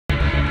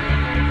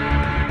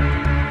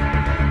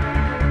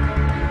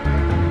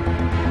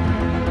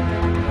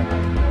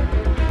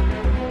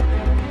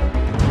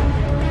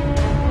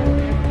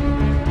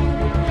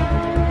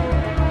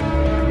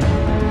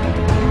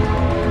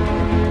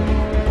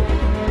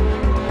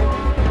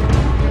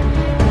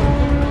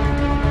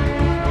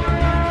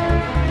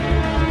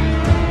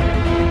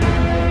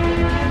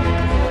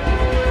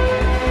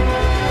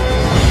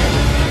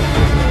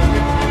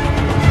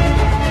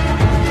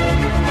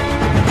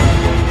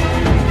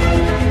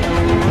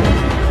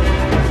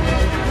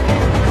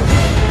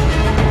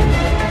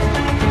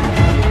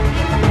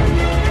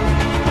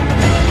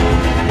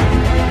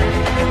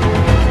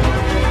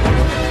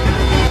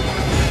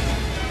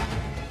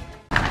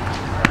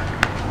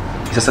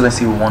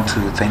Excellency, we want to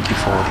thank you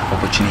for the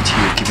opportunity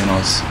you've given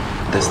us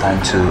this time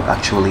to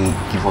actually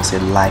give us a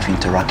live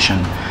interaction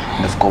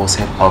and of course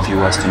help our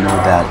viewers to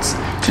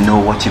know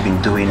what you've been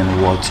doing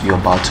and what you're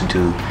about to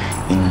do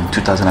in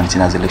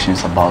 2019 as the election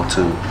is about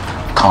to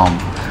come.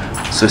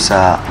 So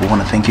sir, we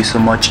want to thank you so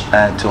much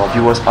to our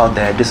viewers out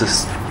there. This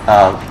is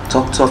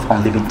Talk Tough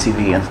on Living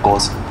TV, and of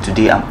course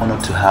today I'm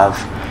honored to have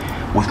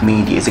with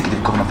me the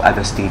Executive Governor of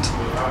Abia State,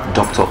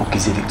 Dr.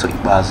 Okezie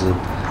Ikpeazu.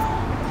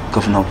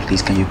 Governor,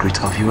 please can you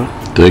greet our viewer?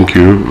 Thank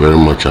you very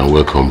much and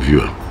welcome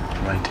viewer.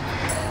 Right.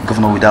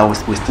 Governor, without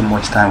wasting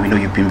much time, we know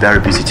you've been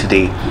very busy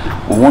today.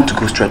 We want to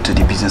go straight to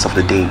the business of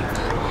the day.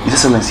 His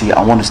Excellency,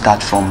 I want to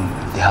start from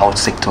the health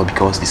sector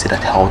because they say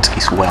that health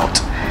is wealth.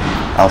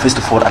 First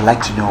of all, I'd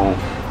like to know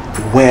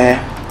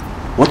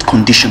what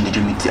condition did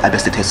you meet the Abia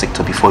State health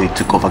sector before you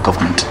took over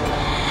government?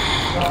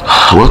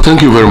 Well,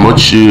 thank you very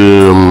much.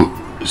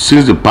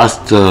 Since the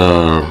past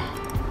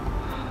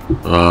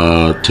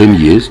 10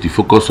 years, the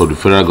focus of the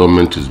federal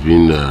government has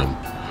been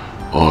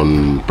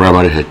on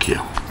primary health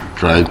care,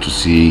 trying to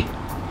see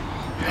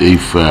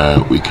if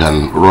we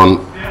can run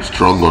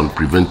strong on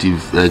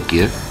preventive health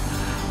care,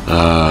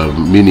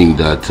 meaning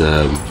that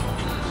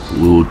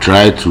we will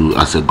try to,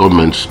 as a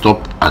government,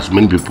 stop as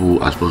many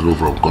people as possible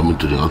from coming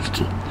to the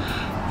hospital,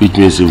 which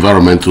means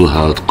environmental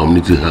health,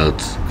 community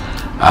health,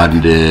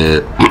 and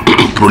the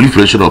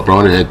proliferation of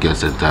primary health care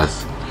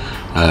centers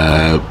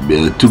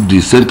took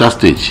the center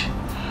stage.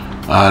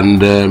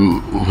 And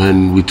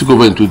when we took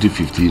over in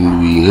 2015,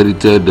 we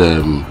inherited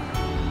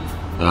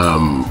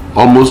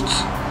almost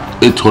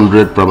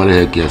 800 primary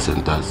health care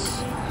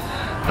centers,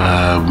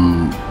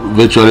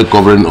 virtually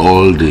covering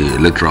all the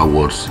electoral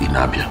wards in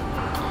Abia.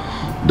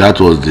 That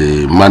was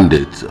the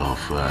mandate of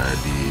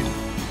the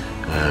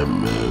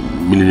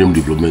Millennium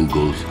Development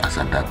Goals as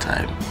at that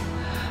time.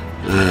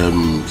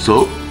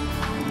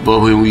 But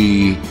when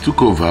we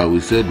took over,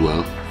 we said,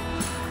 well,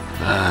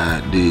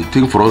 the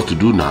thing for us to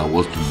do now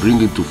was to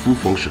bring it to full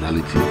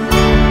functionality,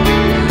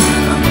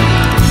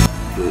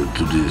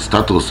 to the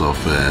status of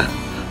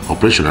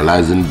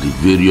operationalizing the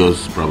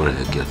various primary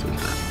health care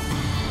centers.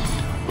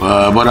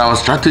 But our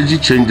strategy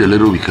changed a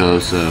little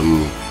because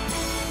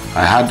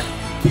I had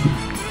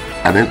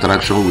an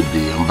interaction with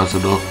the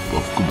ambassador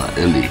of Cuba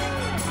early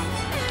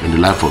in the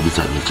life of this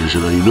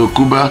administration. And you know,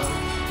 Cuba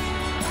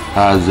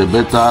has a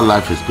better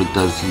life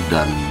expectancy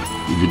than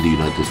even the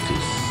United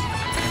States.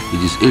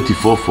 It is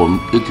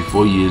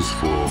 84 years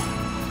for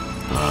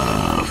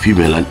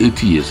female and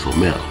 80 years for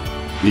male,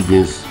 which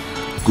means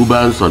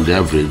Cubans on the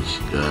average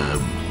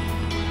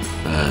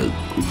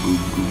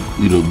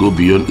go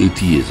beyond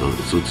 80 years,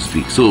 so to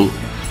speak. So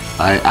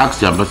I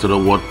asked the ambassador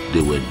what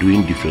they were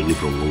doing differently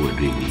from what we're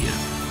doing here.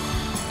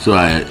 So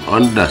I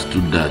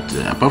understood that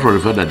apart from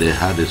the fact that they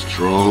had a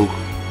strong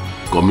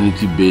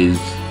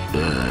community-based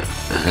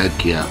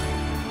healthcare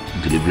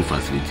delivery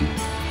facility,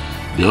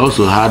 they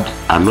also had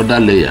another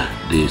layer,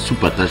 the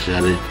super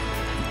tertiary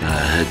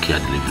healthcare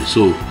delivery.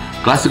 So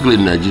classically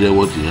in Nigeria,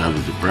 what you have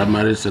is the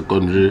primary,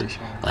 secondary,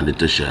 and the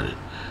tertiary.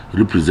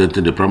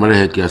 Representing the primary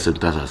healthcare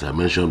centers, as I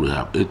mentioned, we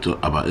have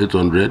about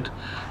 800.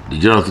 The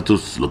general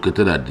hospitals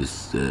located at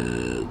this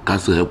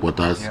castle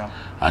headquarters,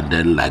 and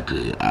then like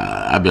the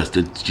Abia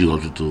State Teaching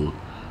Hospital,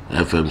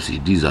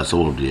 FMC. These are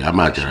some of the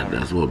amateur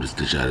and some of the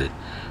tertiary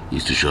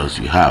institutions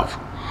we have.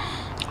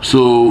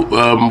 So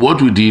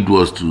what we did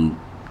was to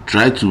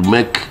try to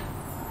make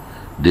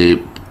the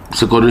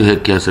secondary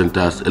healthcare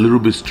centers a little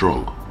bit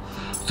strong,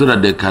 so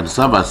that they can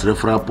serve as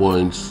referral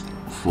points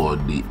for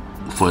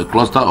a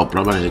cluster of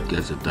primary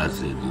healthcare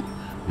centers in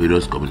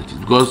various communities.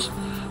 Because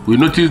we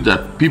noticed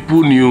that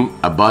people knew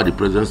about the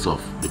presence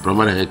of the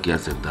primary healthcare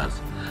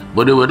centers,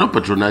 but they were not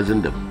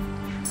patronizing them.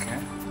 Okay.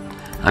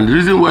 And the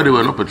reason why they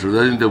were not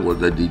patronizing them was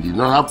that they did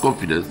not have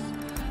confidence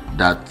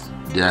that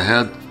their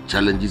health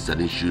challenges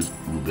and issues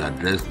will be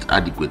addressed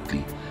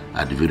adequately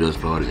at the various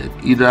primary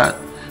health, either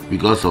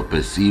because of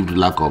perceived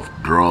lack of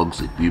drugs,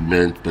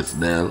 equipment,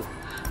 personnel,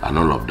 and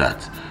all of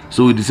that.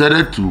 So we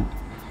decided to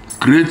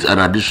create an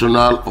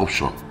additional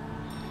option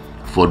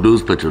for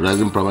those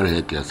patronizing primary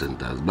healthcare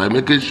centers by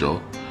making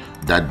sure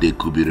that they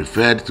could be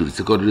referred to the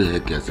secondary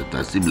healthcare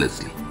centers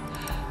seamlessly.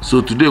 So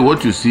today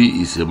what you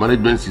see is a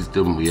management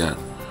system where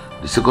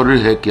the secondary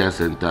healthcare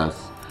centers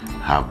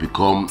have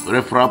become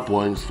referral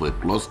points for a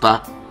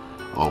cluster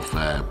of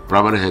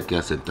primary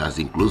healthcare centers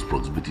in close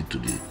proximity to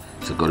the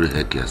secondary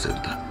healthcare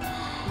center.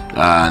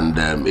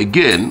 And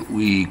again,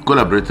 we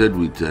collaborated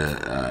with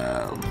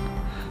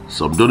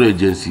some donor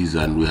agencies,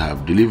 and we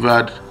have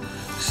delivered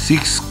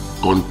 6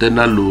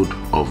 container load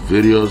of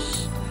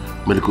various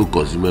medical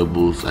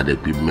consumables and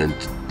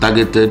equipment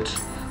targeted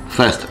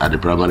first at the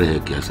primary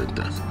healthcare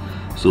centers.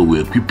 So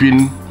we're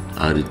equipping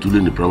and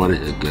retooling the primary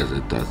healthcare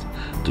centers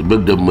to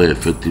make them more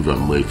effective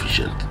and more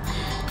efficient.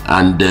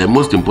 And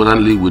most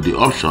importantly, with the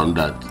option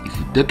that if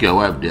you take your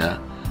wife there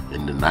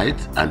in the night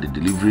and the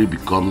delivery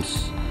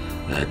becomes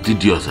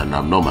tedious and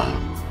abnormal,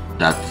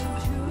 that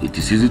it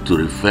is easy to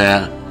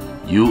refer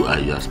you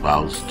and your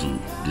spouse to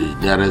the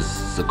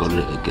nearest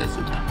secondary healthcare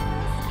center.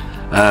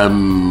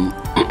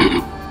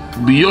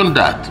 beyond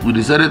that, we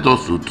decided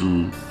also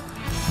to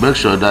make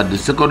sure that the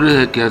secondary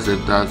healthcare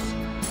centers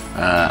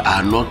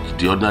are not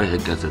the ordinary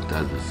healthcare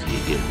centers we see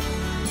again.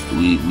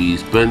 We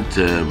spent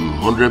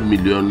 100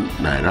 million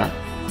naira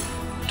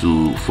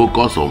to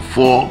focus on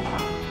 4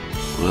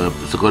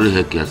 secondary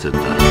healthcare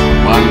centers.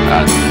 One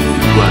at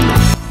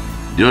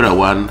Ikpeazu, the other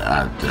one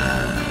at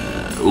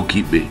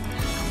Okezie,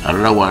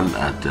 another one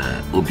at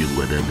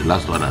Okezie, and the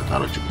last one at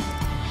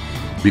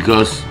Arochukwu.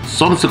 Because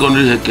some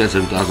secondary healthcare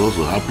centers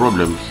also have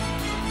problems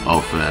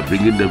of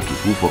bringing them to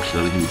full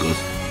functionality because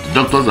the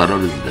doctors are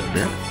not resident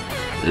there.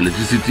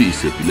 Electricity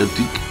is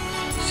epileptic,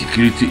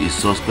 security is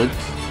suspect.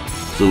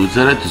 So we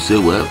decided to say,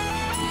 well,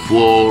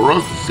 for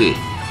us to say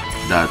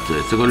that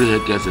secondary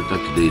healthcare center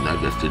today in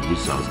Abia State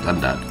meets our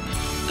standard,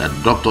 that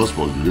doctors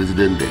must be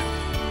resident there.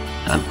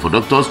 And for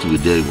doctors to be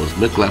there, you must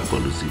make life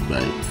conducive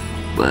by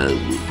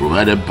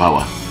providing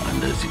power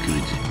and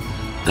security.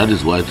 That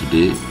is why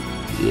today,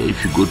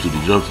 if you go to the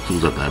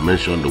hospitals that I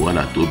mentioned, the one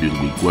at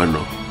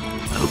Ikpeazu,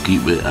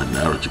 Okezie, and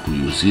Arochukwu,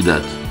 you see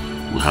that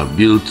we have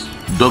built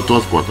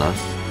doctors' quarters,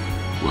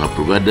 we have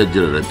provided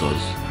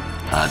generators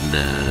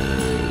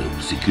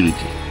and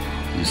security.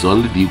 It's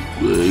only the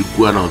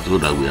Ikpeazu hospital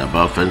that we are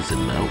about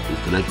fencing now. We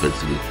started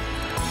fencing it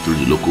through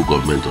the local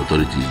government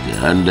authorities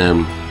there. And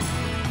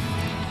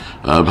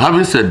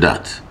having said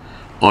that,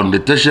 on the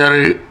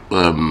tertiary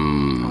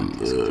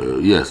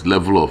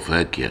level of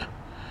healthcare,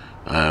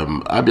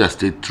 Abia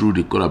State, through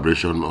the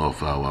collaboration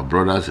of our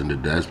brothers in the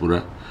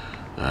diaspora,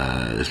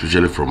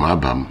 especially from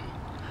Abam,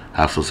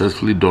 have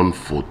successfully done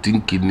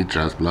 14 kidney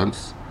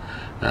transplants,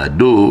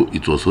 though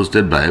it was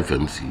hosted by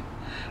FMC.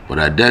 But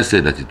I dare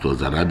say that it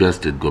was an Abia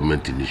State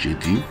government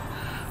initiative,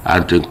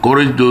 and to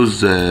encourage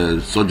those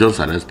surgeons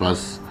and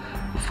experts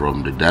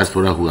from the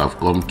diaspora who have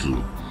come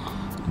to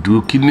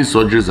do kidney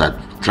surgeries at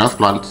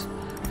transplants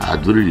at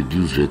very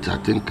reduced rate. I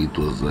think it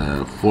was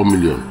 4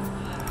 million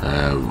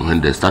when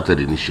they started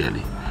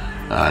initially,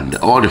 and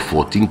all the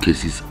 14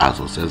 cases are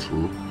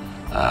successful.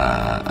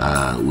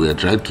 We are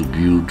trying to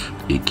build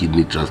a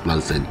kidney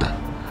transplant center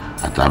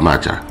at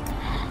Amacha,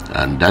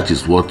 and that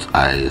is what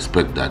I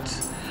expect that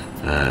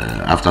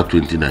after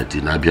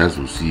 2019, Abians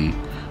will see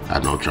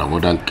an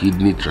ultra-modern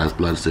kidney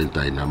transplant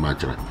center in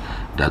Amacha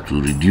that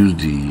will reduce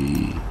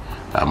the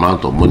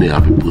amount of money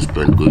our people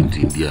spend going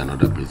to India and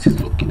other places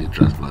for kidney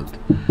transplant,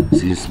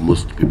 since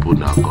most people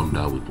now come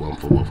down with one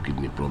form of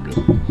kidney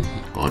problem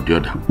or the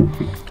other.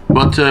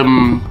 But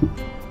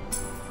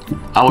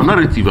our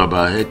narrative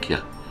about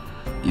healthcare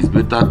is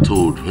better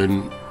told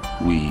when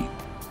we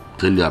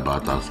tell you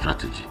about our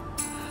strategy.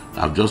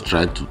 I've just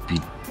tried to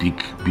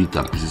pick bits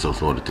and pieces of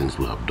some of the things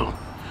we have done.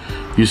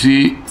 You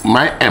see,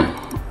 my aim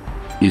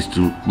is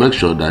to make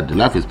sure that the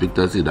life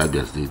expectancy in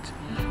Abia State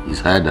is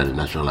higher than the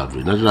national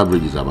average. National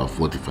average is about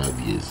 45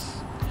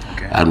 years.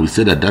 Okay. And we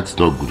say that that's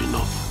not good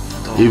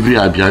enough. Every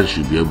Abian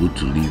should be able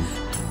to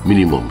live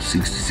minimum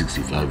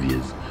 60-65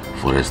 years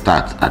for a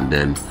start, and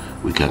then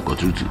we can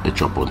continue to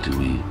etch up until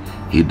we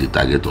hit the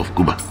target of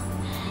Cuba.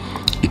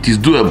 It is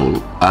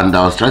doable, and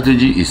our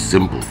strategy is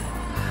simple.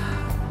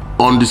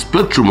 On the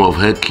spectrum of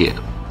healthcare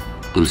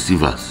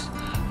receivers,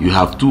 you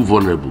have 2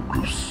 vulnerable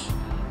groups.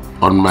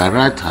 On my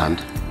right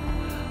hand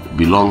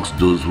belongs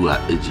those who are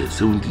aged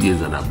 70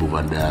 years and above,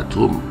 and they are at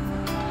home.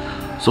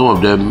 Some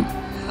of them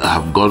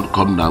have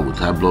come down with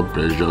high blood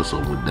pressure,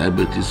 some with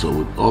diabetes, some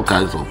with all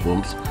kinds of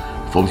forms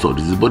of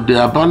disease, but they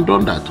are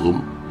abandoned at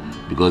home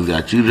because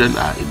their children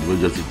are in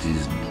major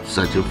cities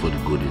searching for the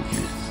golden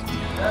fleece.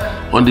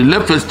 On the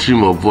left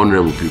extreme of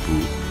vulnerable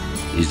people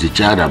is the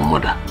child and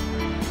mother,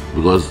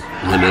 because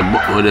when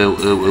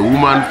a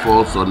woman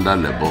falls under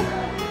labor,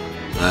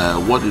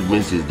 what it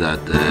means is that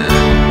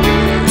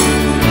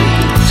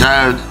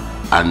child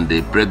and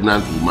the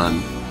pregnant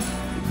woman,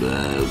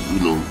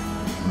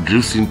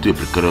 drifts into a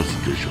precarious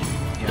situation.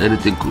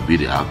 Anything could be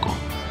the outcome.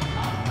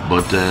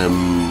 But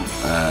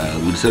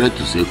we decided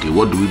to say, okay,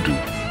 what do we do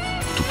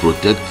to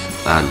protect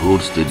and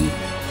hold steady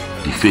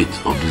the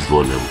fate of these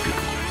vulnerable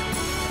people?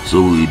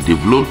 So we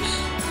developed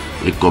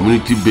a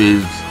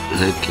community-based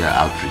healthcare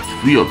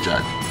outreach, free of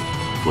charge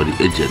for the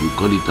aged. We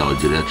call it our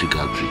geriatric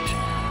outreach,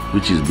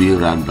 which is being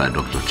run by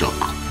Dr. Chuck.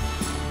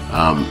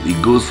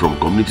 It goes from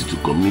community to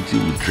community.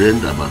 We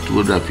trained about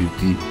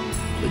 250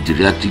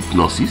 geriatric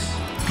nurses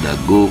that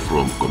go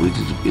from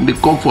community to, in the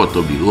comfort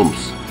of the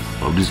homes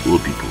of these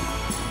old people.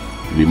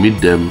 We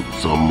meet them,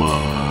 some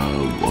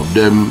of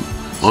them,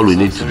 all we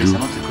need to do.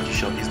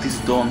 Is this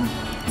done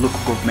local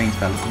government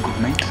by local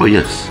government? Oh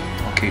yes.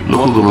 Okay,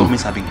 local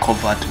governments have been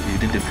covered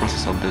within the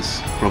process of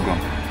this program?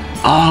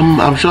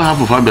 I'm sure half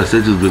of Abia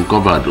State has been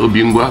covered.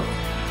 Obingwa,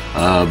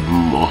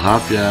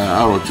 Ohafia,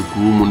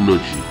 Arochukwu,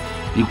 Munochi,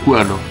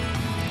 Ikpeazu.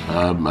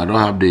 I don't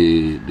have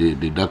the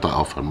data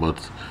often, but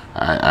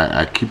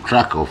I keep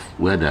track of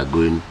where they are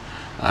going,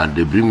 and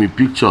they bring me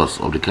pictures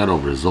of the kind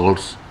of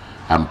results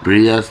and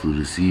prayers we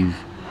receive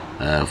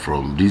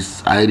from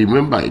this. I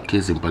remember a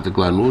case in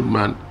particular, an old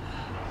man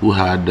who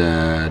had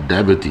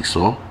diabetic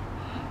sore.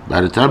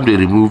 By the time they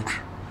removed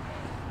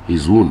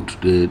his wound,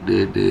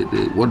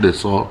 what they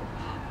saw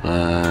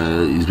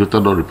it's better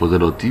not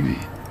reported on TV.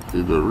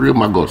 The real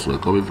maggots were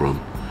coming from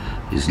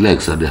his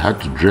legs, and they had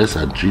to dress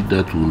and treat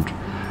that wound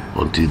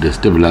until they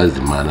stabilized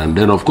the man, and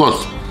then of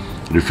course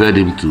referred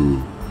him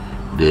to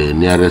the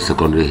nearest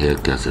secondary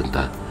health care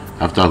center,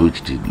 after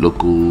which the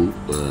local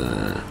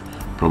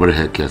primary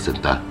health care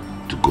center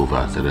took over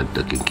and started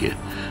taking care.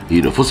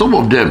 For some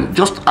of them,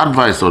 just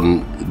advice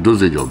on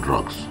dosage of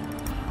drugs.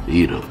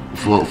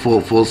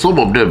 For some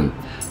of them,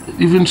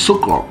 even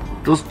succor,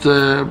 just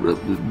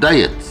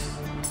diets.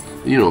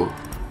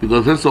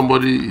 Because when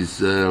somebody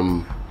is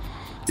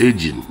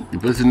aging, the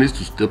person needs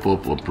to step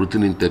up on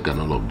protein intake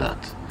and all of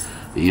that.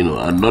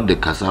 And not the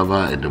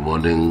cassava in the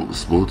morning,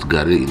 smooth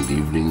garri in the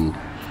evening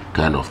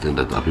kind of thing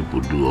that our people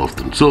do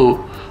often.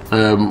 So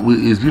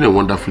it's been a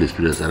wonderful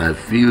experience, and I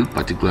feel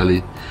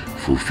particularly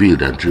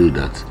fulfilled and thrilled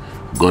that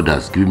God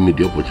has given me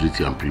the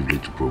opportunity and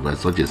privilege to provide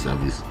such a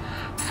service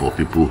for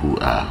people who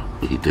are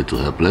hitherto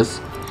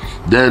helpless.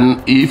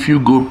 Then if you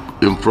go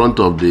in front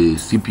of the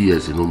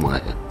CPS in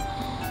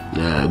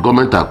Umuahia,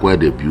 government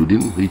acquired a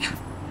building which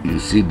you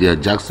see there,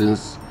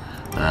 Jackson's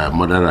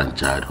Mother and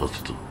Child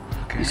Hospital.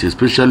 Okay. It's a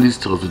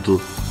specialist hospital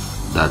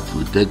that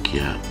will take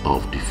care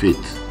of the fate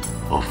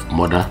of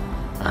mother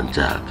and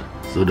child,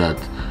 so that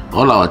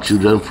all our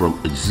children from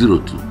age 0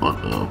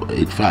 to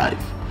age 5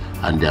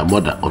 and their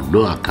mother, on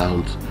no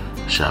account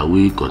shall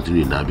we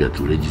continue in Abia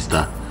to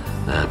register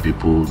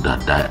people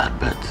that die at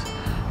birth.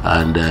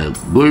 And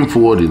going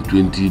forward in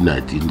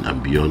 2019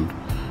 and beyond,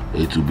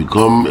 it will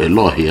become a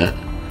law here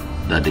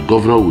that the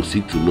governor will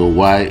seek to know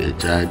why a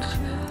child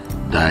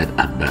died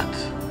at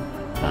birth.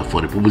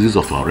 For the purposes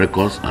of our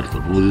records and for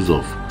the purposes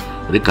of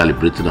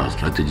recalibrating our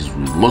strategies,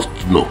 we must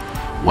know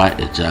why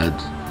a child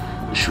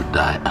should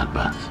die at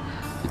birth.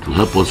 It will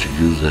help us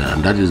reduce,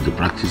 and that is the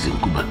practice in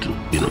Cuba too.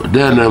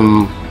 Then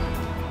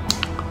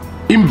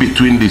in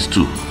between these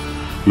two,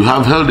 you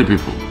have healthy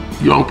people,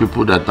 young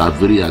people that are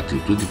very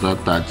active, 25,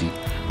 30,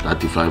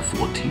 35,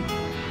 40.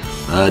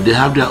 They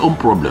have their own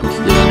problems.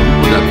 There are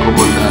people that come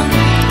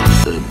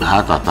under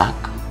heart attack,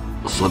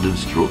 sudden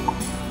stroke,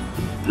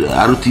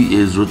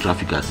 RTAs, road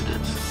traffic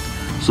accidents.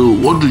 So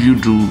what do you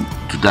do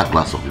to that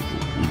class of people?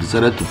 We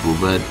decided to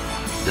provide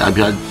the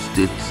Abia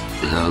State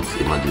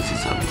Health Emergency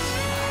Service.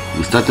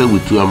 We started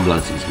with 2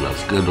 ambulances. We have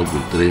scaled up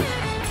with 3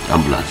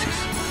 ambulances.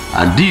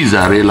 And these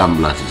are real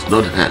ambulances,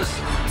 not hearse.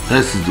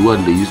 Hearse is the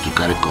one they used to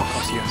carry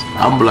cops.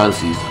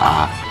 Ambulances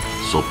are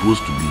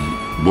supposed to be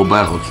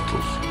mobile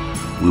hospitals.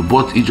 We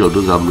bought each of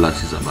those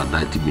ambulances about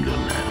 90 million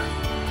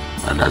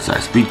naira. And as I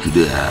speak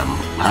today, I am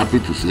happy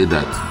to say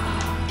that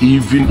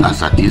even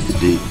as at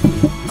yesterday,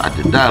 at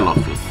the dial of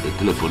a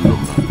telephone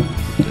number,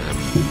 we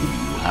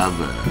have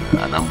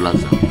an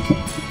ambulance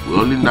service. We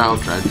only now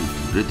try to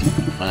integrate it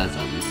with fire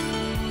service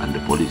and the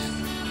police,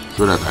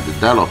 so that at the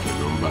dial of a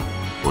number,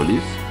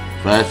 police,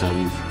 fire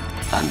service,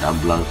 and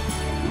ambulance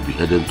will be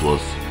heading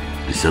towards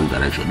the same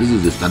direction. This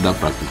is the standard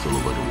practice all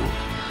over the world.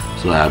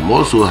 So I am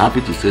also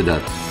happy to say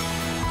that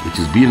it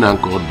is being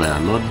anchored by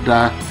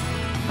another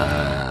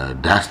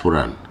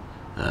diasporan,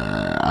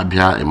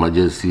 Abia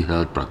emergency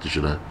health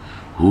practitioner,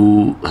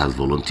 who has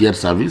volunteered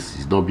service,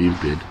 is not being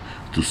paid,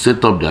 to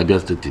set up the Abia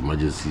State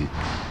Emergency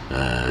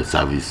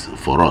Service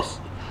for us.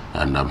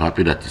 And I'm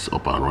happy that it's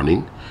up and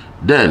running.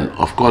 Then,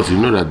 of course, you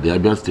know that the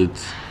Abia State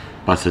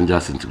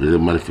Passengers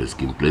Integrated Manifest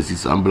Scheme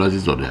places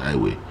ambulances on the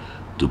highway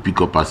to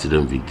pick up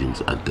accident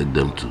victims and take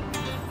them to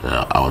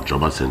our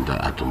trauma center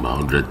at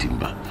 100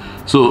 Timber.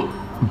 So,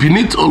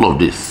 beneath all of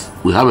this,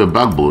 we have a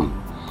backbone,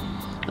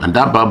 and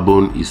that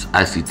backbone is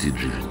ICT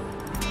driven.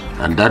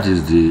 And that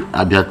is the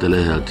Abia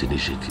Telehealth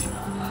Initiative,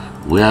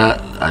 where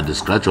at the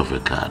scratch of a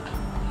card,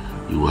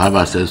 you will have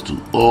access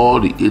to all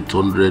the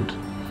 800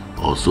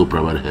 or so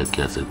primary health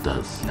care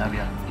centers in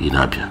Abia.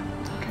 Okay.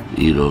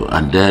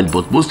 And then,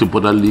 but most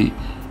importantly,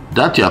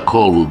 that your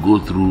call will go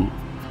through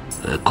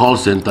a call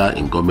center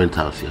in Government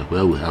House here,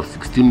 where we have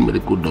 16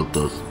 medical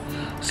doctors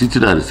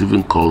sitting and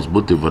receiving calls,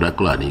 both in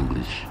vernacular and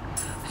English,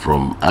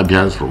 from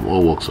Abians from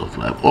all walks of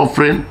life,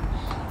 offering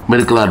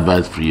medical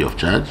advice free of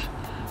charge,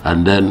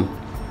 and then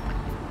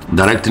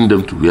directing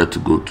them to where to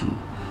go to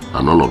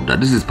and all of that.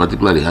 This is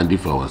particularly handy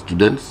for our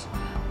students,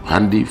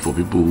 handy for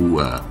people who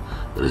are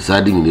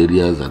residing in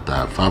areas that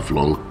are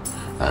far-flung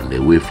and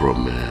away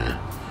from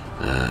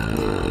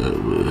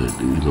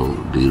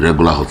the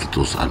regular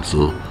hospitals and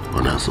so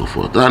on and so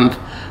forth. And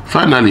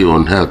finally,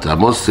 on health, I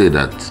must say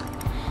that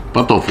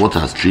part of what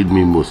has thrilled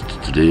me most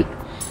today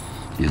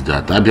is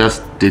that Abia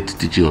State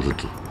Teaching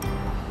Hospital,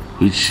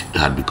 which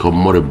had become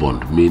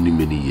moribund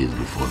many years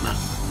before now,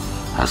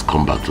 has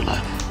come back to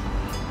life.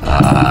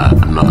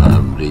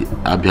 The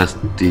Abia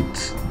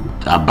State,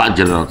 Abba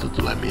General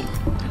Hospital, I mean.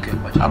 Okay,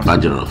 Abba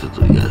General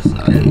Hospital, yes.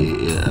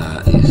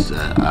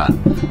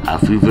 I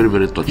feel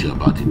very touchy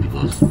about it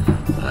because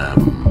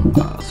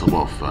some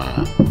of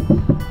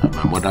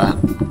my mother,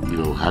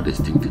 had a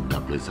stint in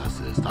that place as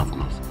a staff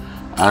nurse.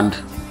 And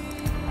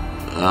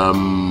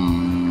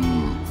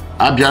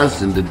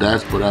Abians in the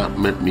diaspora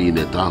met me in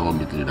a town hall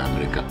meeting in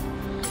America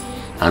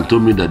and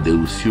told me that they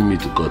would sue me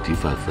to court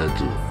if I failed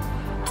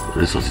to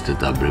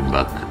resuscitate and bring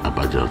back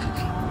Abacha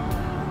Hospital.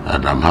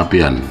 And I'm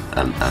happy and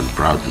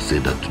proud to say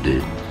that today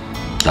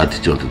that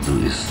teaching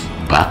hospital is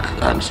back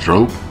and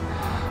strong.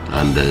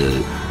 And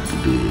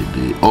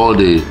all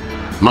the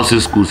nursing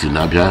schools in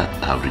Abia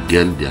have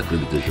regained their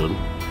accreditation.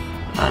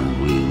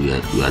 And we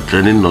are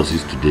training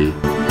nurses today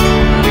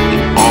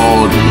in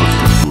all the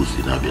nursing schools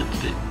in Abia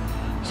today.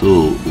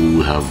 So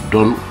we have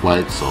done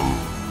quite some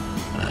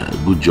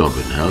good job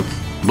in health,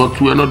 but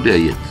we are not there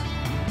yet.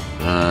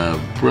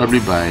 Probably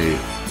by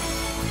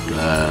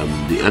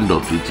the end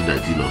of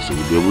 2019 or so,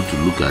 we'll be able to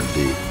look at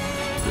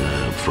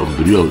from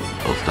the Bureau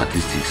of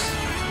Statistics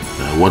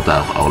what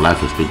our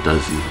life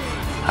expectancy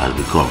has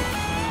become.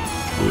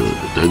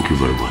 Thank you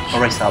very much.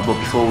 All right, sir. But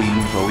before we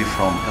move away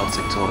from health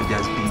sector,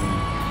 there's been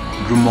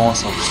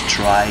rumors of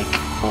strike,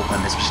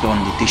 especially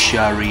on the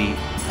tertiary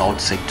health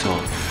sector.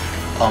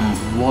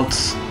 What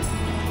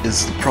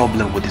is the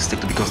problem with this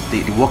sector? Because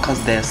the workers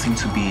there seem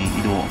to be,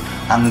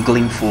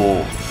 angling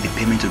for the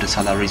payment of the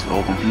salaries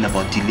or complaining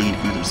about delayed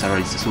payment of the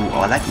salaries. So we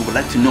would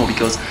like to know,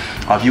 because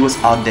our viewers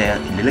out there,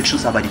 the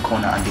elections are by the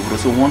corner, and they would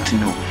also want to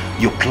know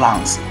your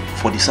plans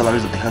for the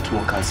salaries of the health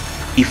workers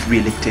if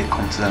re-elected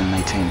come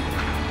 2019.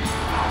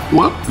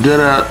 Well, there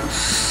are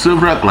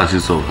several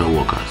classes of health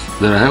workers.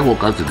 There are health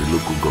workers in the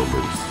local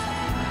governments.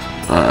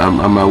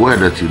 I'm aware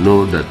that you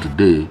know that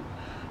today,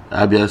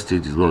 Abia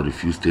State is one of the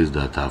few states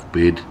that have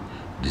paid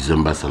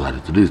December salary.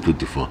 Today is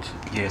 24th.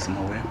 Yes, I'm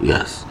aware.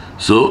 Yes.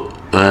 So,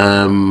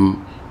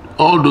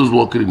 all those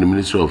working in the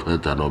Ministry of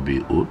Health are not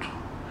being owed.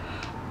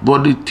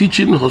 But the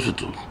teaching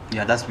hospital,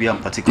 yeah, that's what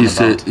I'm particular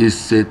about.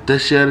 It's a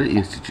tertiary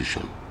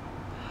institution.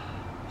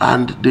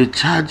 And they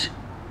charge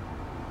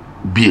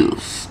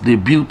bills. They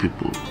bill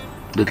people.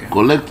 They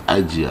collect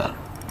IGR,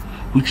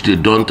 which they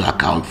don't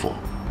account for.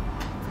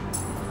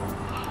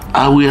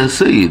 And we are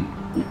saying,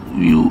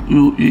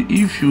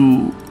 if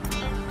you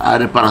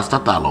are a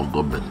parastatal of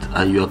government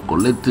and you are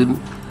collecting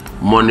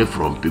money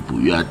from people,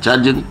 you are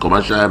charging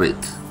commercial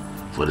rates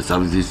for the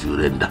services you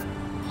render.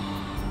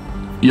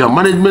 Your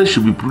management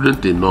should be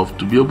prudent enough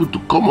to be able to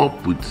come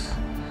up with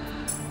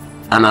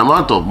an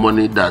amount of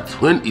money that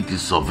when it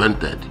is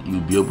subvented,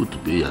 you'll be able to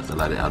pay your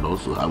salary and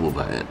also have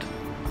overhead.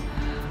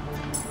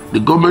 The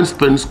government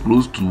spends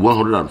close to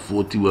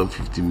 140,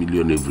 150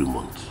 million every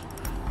month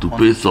to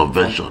pay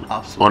subvention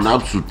on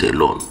absolute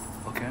alone.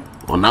 Okay.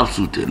 On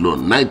absolute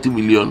alone, 90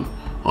 million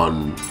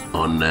on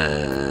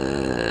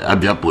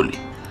Abia Poly,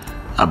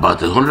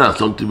 about 100 and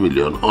something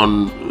million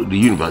on the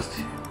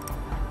university.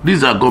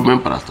 These are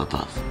government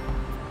parastatals.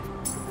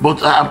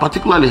 But I am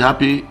particularly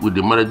happy with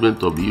the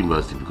management of the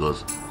university,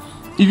 because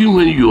even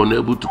when you are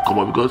unable to come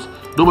up, because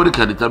nobody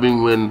can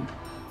determine when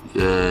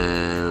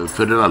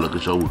federal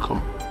allocation will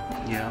come.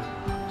 Yeah.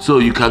 So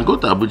you can go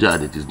to Abuja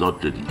and it is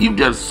not ready. If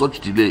there is such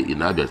delay in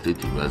Abia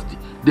State University,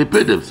 they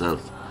pay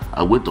themselves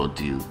and wait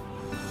until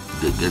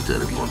they get a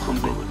report from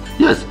government.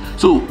 Yes.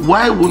 So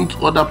why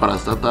won't other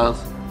parastatals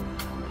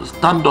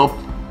stand up,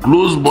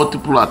 close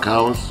multiple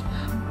accounts,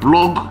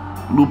 plug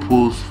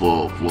loopholes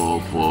for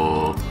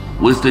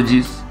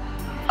wastages,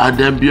 and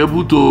then be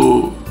able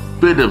to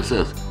pay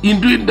themselves? In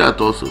doing that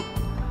also,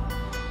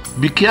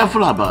 be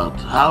careful about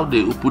how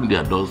they open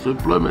their doors to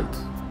employment.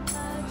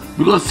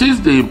 Because since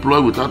they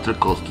employ without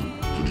recourse to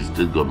the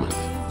state government,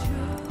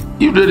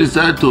 if they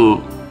decide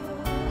to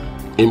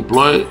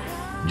employ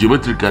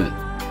geometrically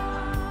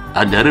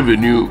and their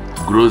revenue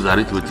grows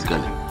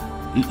arithmetically,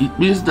 it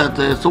means that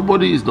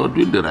somebody is not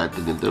doing the right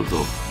thing in terms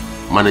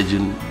of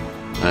managing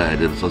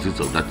the resources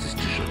of that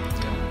institution.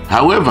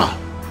 However,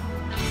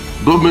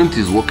 government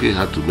is working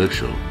hard to make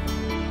sure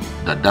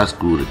that that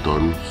school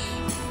returns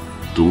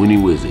to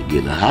winning ways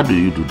again. And how do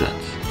you do that?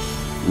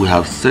 We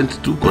have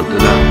sent 2 container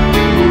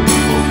loads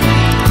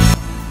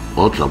of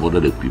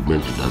ultra-modern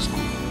equipment to that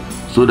school,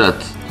 so that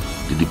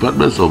the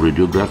departments of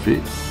radiography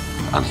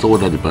and some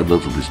other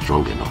departments will be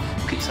strong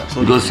enough. Okay, sir.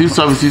 So because if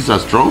services are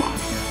strong,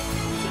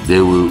 they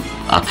will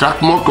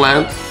attract more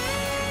clients,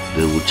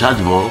 they will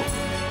charge more,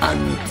 and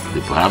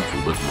they perhaps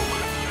will make more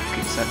money.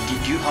 Okay, sir.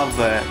 Did you have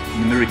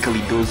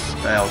numerically those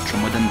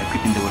ultra-modern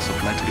equipment that were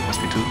supplied to the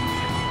hospital?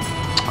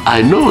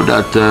 I know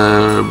that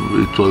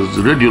it was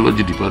the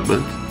radiology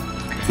department,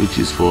 which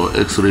is for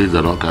x-rays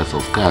and all kinds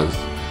of scans,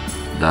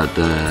 that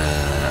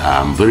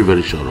I'm very,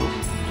 very sure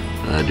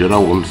of. The other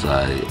ones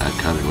I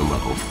can't remember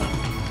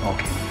offhand.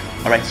 Okay.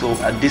 All right, so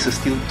this is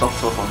still Talk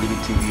Talk on Living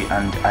TV,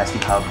 and I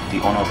still have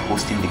the honor of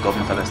hosting the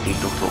Governor of the State,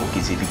 Dr.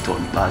 Okezie Victor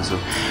Ikpeazu.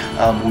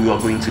 We are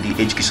going to the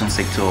education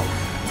sector.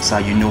 So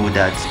you know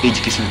that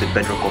education is the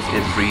bedrock of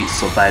every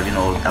surviving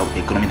or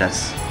economy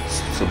that's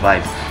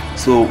survived.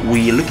 So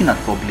we are looking at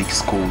public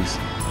schools.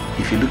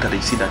 If you look at it,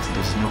 you see that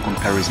there's no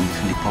comparison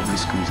between the public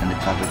schools and the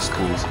private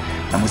schools.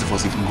 And most of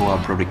us, if we go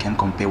abroad, we can't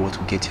compare what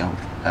we get here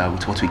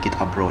with what we get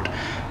abroad.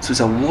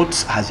 So what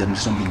has the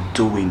administration been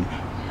doing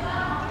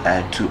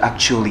to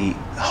actually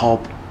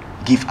help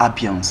give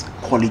Abians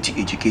quality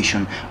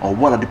education, or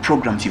what are the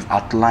programs you've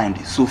outlined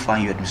so far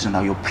in your administration,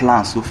 or your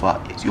plans so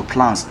far, your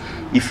plans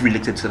if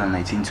re-elected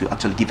 2019 to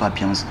actually give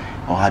Abians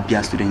or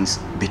Abia students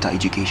better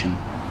education?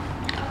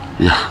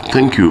 Yeah,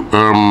 thank you.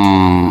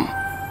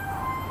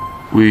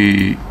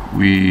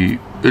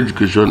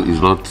 education is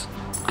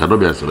cannot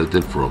be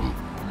isolated from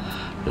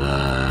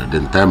the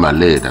entire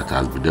Malay that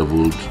has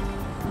bedeviled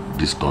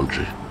this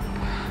country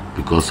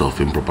because of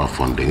improper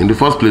funding. In the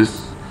first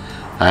place,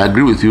 I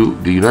agree with you.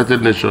 The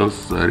United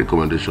Nations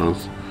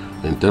recommendations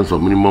in terms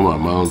of minimum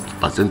amount,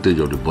 percentage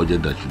of the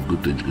budget that should go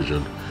to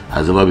education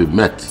has never been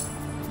met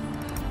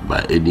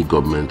by any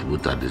government,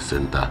 both at the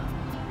center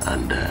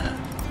and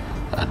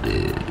at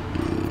the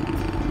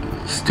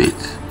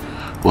state.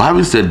 Well,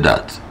 having said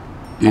that,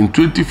 in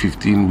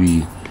 2015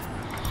 we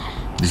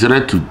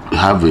decided to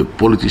have a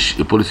policy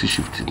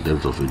shift in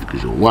terms of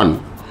education.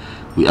 One,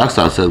 we asked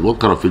ourselves, what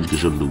kind of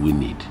education do we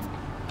need?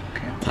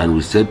 Okay. And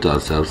we said to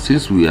ourselves,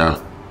 since we are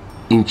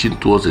inching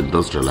towards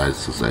industrialized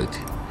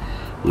society,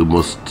 we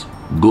must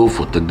go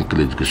for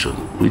technical education,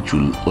 which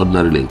will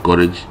ordinarily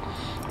encourage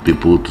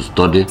people to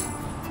study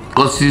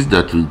courses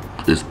that will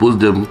expose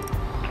them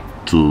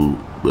to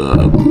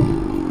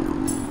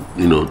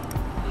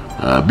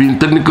being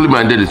technically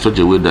minded in such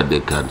a way that they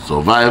can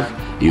survive,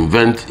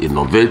 invent,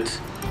 innovate,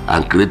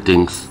 and create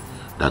things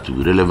that will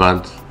be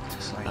relevant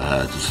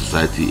to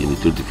society in the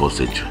 21st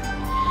century.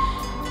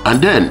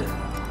 And then,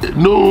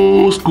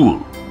 no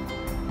school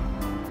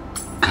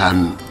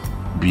can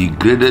be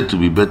graded to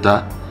be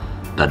better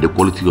than the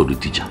quality of the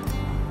teacher.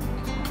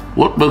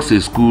 What makes a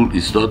school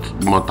is not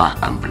mortar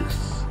and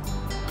bricks.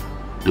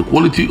 The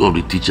quality of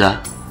the teacher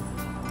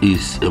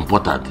is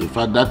important. In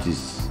fact, that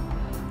is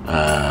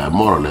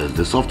more or less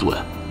the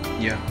software.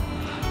 Yeah.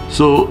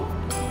 So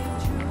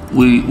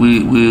we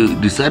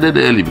decided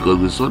early, because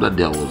we saw that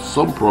there was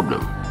some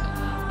problem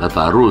that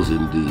arose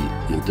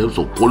in terms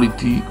of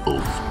quality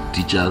of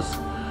teachers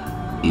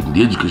in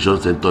the education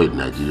sector in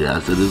Nigeria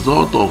as a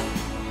result of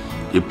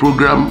a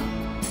program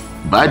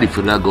by the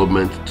federal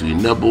government to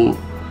enable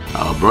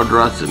our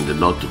brothers in the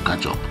north to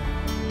catch up.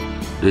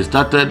 They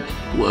started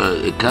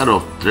a kind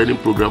of training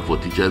program for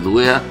teachers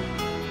where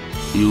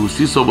you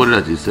see somebody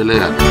that is selling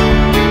at,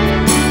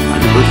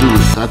 and the person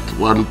will start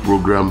one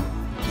program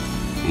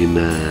in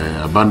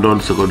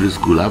abandoned secondary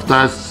school.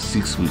 After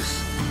 6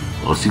 weeks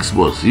or 6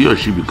 months, he or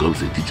she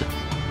becomes a teacher.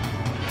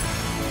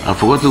 I've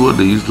forgotten what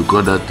they used to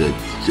call that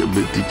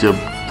teacher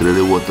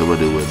training, whatever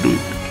they were doing.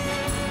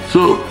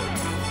 So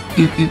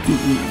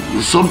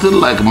it's something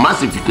like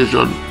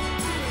massification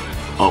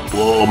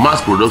or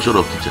mass production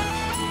of teachers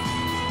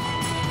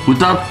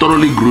without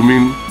thoroughly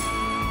grooming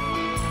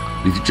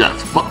the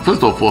teachers.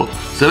 First of all,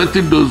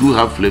 selecting those who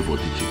have flair for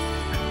teaching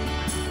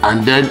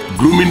and then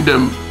grooming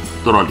them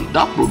thoroughly.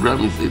 That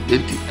program is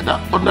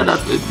under that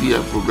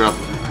 8-year program.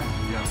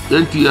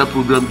 8-year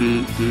program,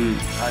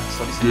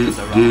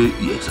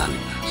 exactly.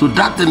 So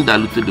that then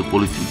diluted the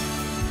quality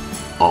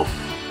of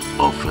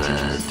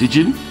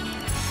teaching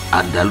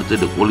and diluted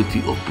the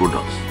quality of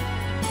products.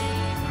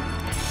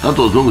 That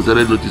was when we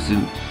started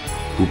noticing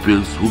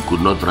pupils who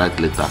could not write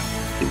letter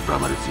in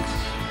primary 6.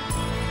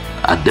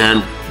 And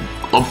then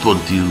up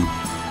until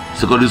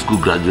secondary school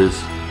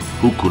graduates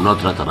who could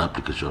not write an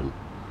application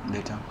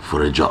later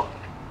for a job.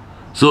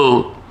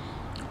 So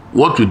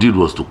what we did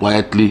was to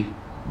quietly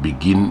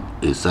begin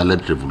a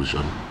silent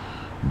revolution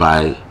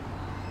by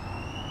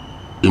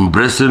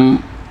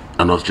embracing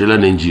an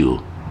Australian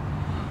NGO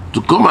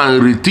to come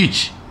and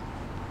reteach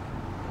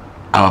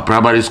our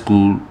primary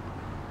school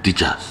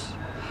teachers,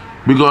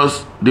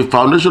 because the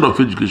foundation of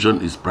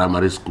education is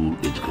primary school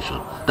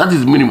education. That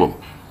is minimum.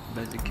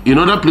 In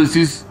other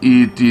places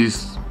it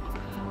is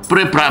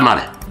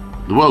pre-primary,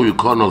 the one we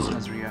call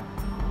nursery.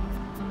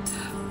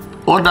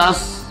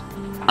 Others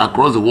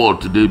across the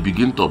world today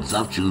begin to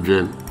observe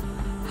children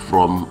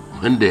from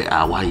when they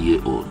are 1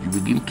 year old. You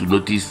begin to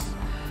notice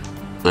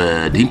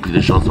the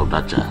inclinations of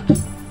that child.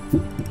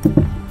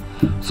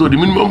 So the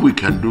minimum we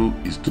can do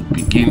is to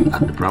begin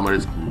at the primary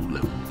school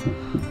level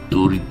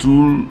to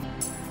retool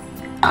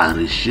and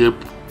reshape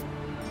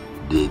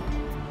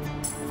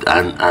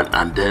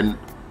and then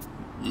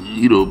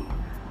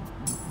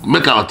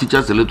make our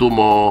teachers a little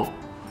more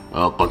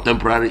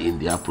contemporary in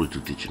their approach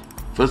to teaching.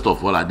 First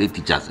of all, are they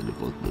teachers in the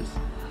first place?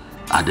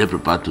 Are they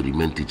prepared to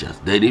remain teachers?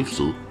 Then if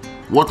so,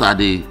 what are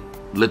the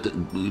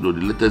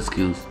latest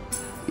skills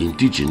in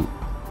teaching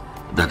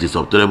that is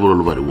obtainable all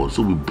over the world?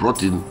 So we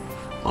brought in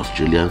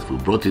Australians, we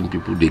brought in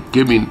people, they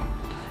came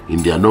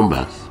in their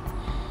numbers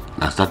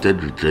and started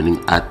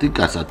retraining. I think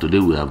as of today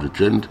we have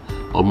retrained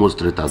almost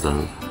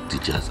 3,000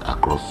 teachers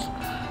across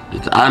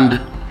it. And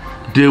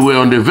they were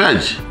on the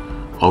verge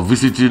of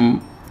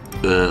visiting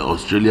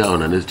Australia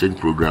on an exchange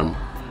program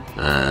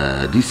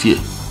this year.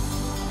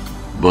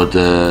 But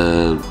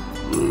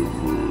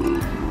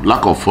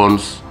lack of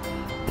funds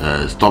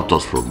stopped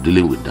us from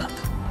dealing with that.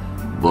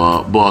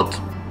 But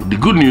the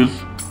good news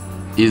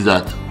is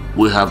that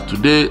we have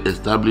today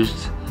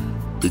established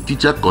the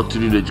Teacher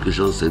Continuing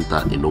Education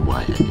Center in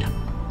Okezie.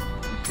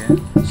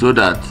 Okay. So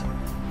that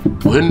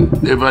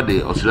whenever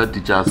the Australian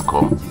teachers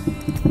come,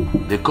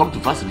 they come to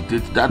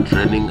facilitate that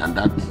training and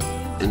that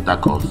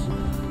intercourse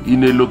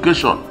in a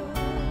location,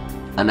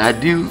 an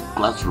ideal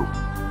classroom,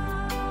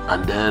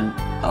 and then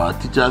our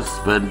teachers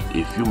spend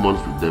a few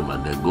months with them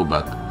and then go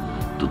back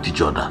to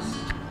teach others.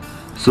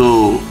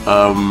 So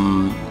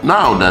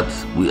now that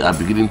we are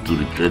beginning to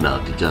retrain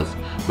our teachers,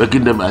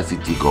 making them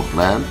ICT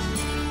compliant,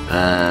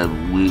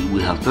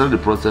 we have started the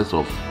process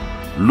of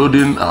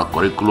loading our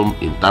curriculum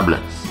in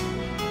tablets.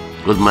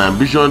 Because my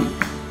ambition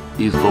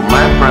is for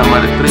my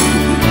primary 3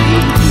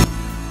 pupils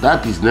to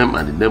that his name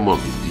and the name of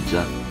his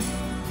teacher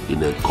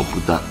in a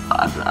computer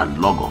and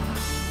log off.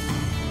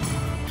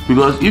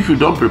 Because if you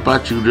don't prepare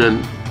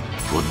children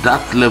for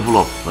that level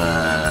of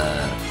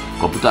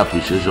computer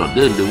appreciation,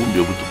 then they won't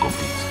be able to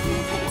compete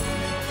going forward.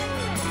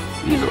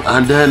 You know,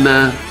 and then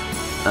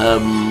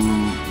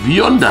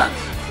beyond that,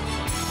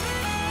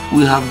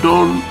 we have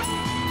done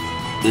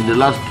in the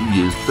last 2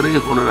 years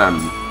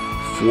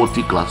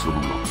 340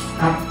 classroom blocks.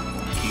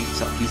 Okay,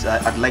 so please,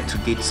 I'd like to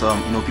get some.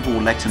 People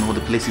would like to know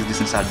the places these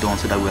things are done,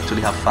 so that we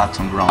actually have facts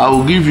on ground. I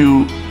will give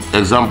you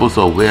examples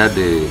of where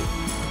the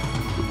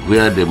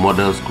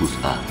model schools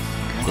are,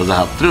 because I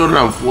have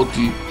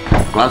 340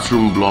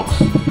 classroom blocks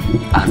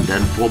and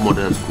then 4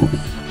 model schools.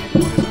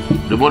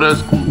 The model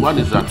school, one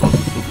is at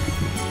Okezie,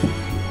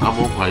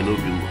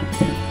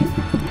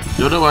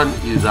 the other one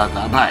is at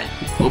Abai,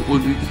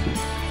 opposite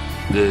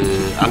the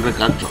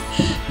Anglican Church,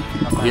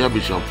 where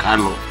Bishop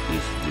Kano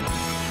is the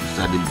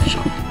presiding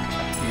bishop.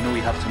 We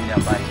have too many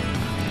Abai.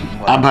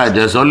 Abai,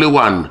 there's only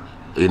one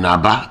in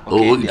Aba.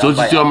 Okay, it's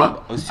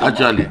Osioma,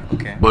 actually,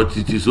 okay. But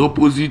it is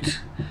opposite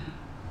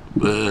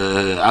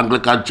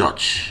Anglican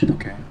Church,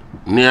 okay,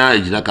 near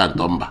Ejidaka and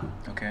Tomba.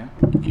 Okay.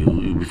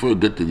 Before you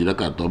get to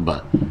Ejidaka and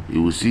Tomba,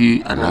 you will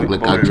see an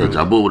Anglican Church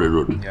above the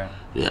road. Yeah.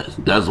 Yes,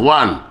 there's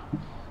one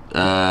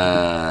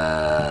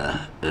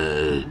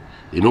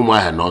in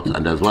Umuahia North,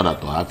 and there's one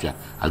at Ohafia.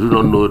 I do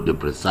not know the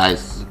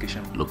precise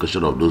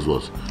location of those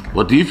ones. Okay.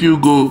 But if you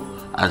go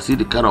and see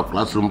the kind of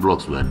classroom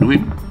blocks we are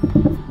doing,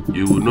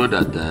 you will know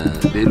that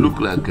they look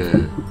like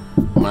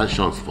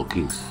mansions for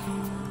kings.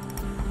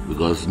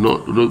 Because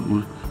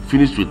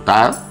finished with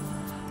tile.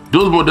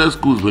 Those model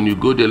schools, when you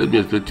go there, let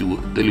me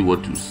tell you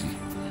what you see.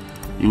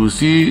 You will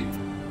see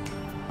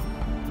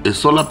a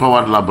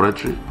solar-powered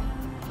laboratory,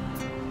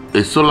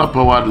 a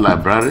solar-powered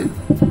library.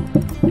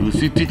 You will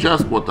see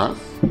teachers' quarters.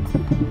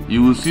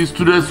 You will see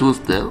students'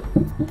 hostel,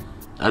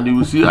 and you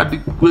will see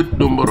adequate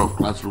number of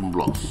classroom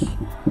blocks.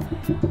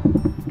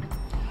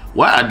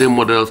 Why are they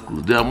model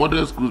schools? They are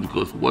model schools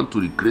because we want to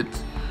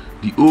recreate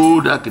the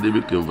old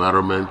academic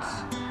environment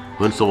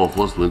when some of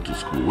us went to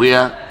school,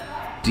 where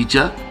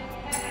teacher,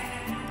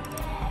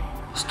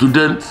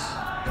 students,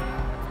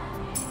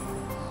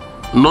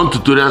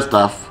 non-tutorial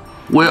staff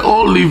were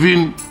all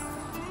living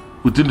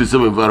within the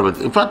same environment.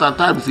 In fact, at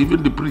times,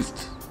 even the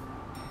priest.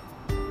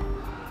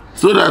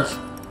 So that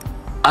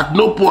at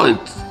no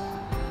point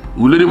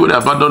will anybody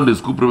abandon the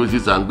school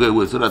premises and go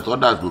away, so that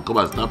others will come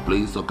and start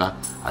playing soccer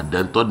and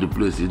then turn the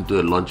place into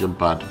a launching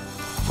pad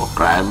for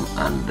crime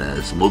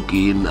and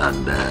smoking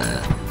and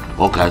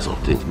all kinds of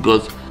things.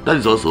 Because that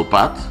is also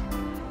part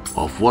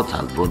of what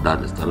has brought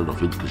down the standard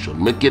of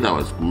education, making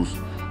our schools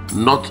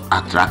not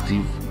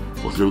attractive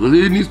for students. Because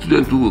any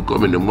student who will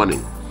come in the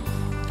morning,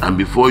 and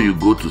before you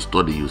go to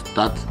study, you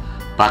start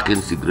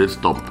packing cigarette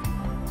stump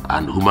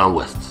and human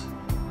waste.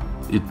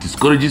 It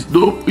discourages.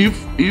 No,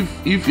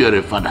 if you're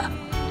a father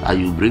and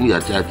you bring your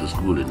child to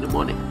school in the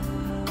morning,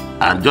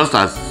 and just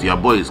as your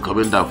boy is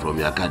coming down from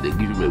your car, they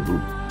give him a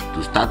broom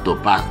to start to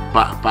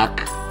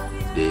pack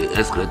the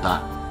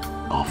excreta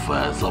of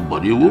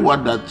somebody. You won't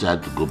want that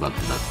child to go back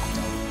to that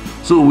school.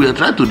 So we are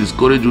trying to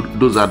discourage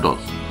those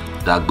adults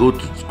that go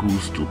to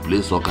schools to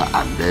play soccer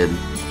and then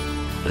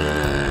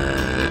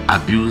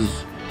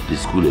abuse the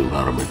school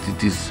environment.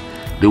 It is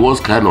the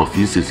worst kind of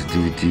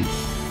insensitivity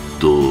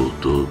to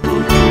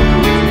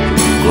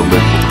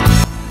government,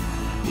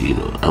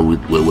 and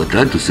we're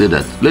trying to say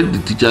that let the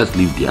teachers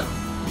live there,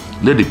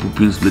 let the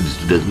pupils, let the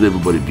students, let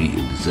everybody be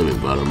in the same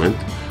environment.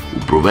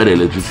 We provide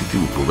electricity,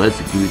 we provide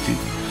security,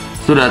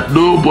 so that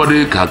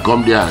nobody can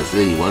come there and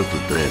say he wants to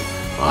train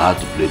or how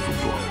to play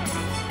football.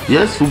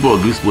 Yes, football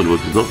gives money,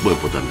 but it's not more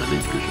important than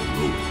education.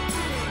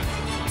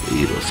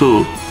 No.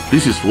 So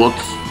this is what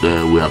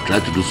we have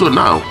tried to do. So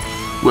now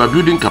we are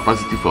building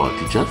capacity for our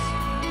teachers.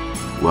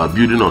 We are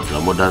building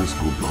ultra-modern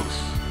school blocks.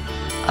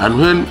 And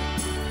when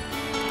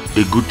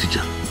a good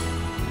teacher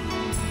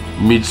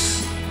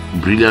meets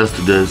brilliant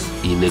students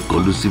in a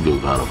conducive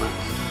environment,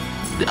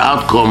 the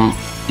outcome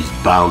is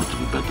bound to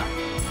be better.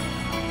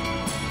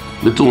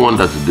 Little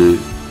wonder today,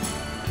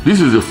 this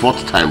is the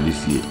 4th time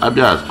this year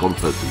Abia has come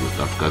first in West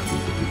Africa School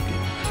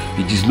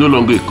Certificate. It is no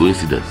longer a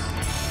coincidence.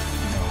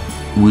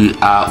 We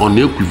are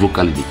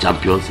unequivocally the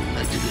champions in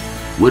Nigeria,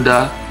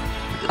 whether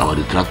our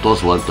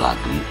detractors want to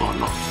agree or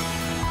not.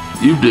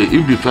 If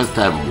the first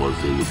time was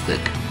a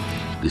mistake,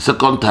 the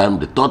second time,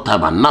 the third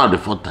time, and now the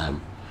 4th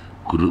time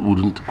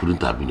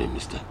couldn't have been a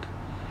mistake.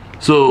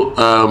 So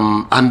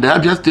and the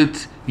Abia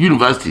State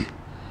University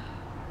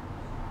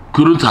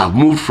couldn't have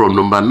moved from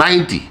number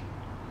 90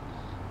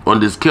 on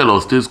the scale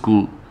of state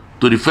school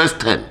to the first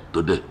 10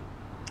 today.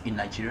 In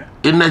Nigeria?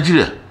 In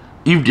Nigeria,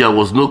 if there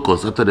was no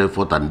concerted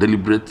effort and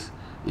deliberate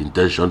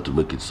intention to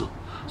make it so.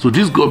 So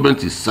this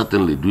government is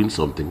certainly doing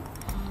something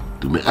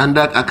to me. And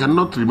that I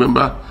cannot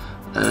remember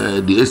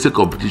the essay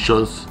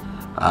competitions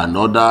and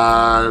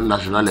other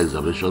national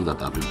examinations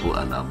that our people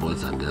and our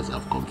boys and girls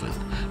have confessed.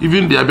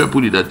 Even the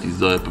Abia that is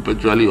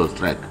perpetually on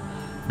strike,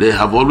 they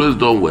have always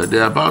done well. They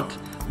are about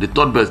the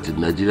third best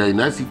in Nigeria in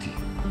ICT.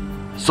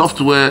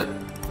 Software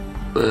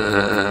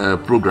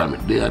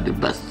programming, they are the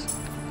best,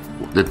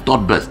 the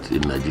third best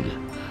in Nigeria.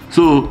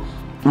 So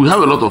we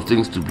have a lot of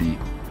things to be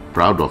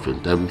proud of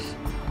in terms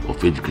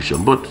of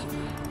education, but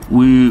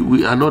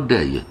we are not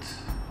there yet,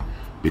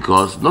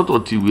 because not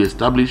until we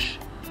establish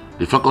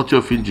the Faculty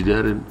of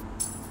Engineering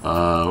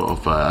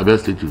of Abia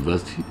State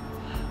University,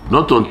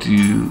 not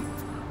until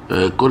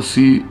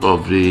courtesy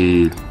of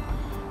the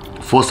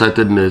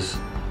foresightedness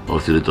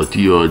of Senator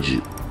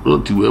T.O.G., not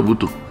until we're able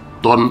to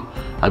turn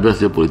Abia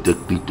State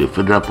Polytechnic to a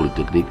federal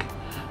polytechnic,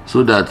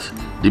 so that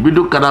the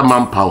middle cadre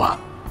manpower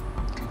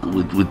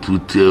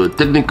with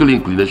technical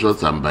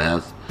inclinations and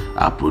bias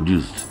are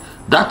produced.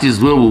 That is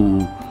when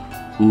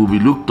we will be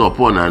looked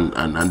upon,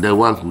 and then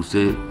one who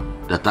say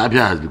that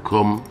Abia has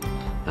become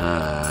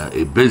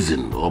a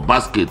basin or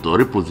basket or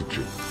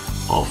repository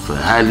of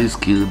highly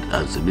skilled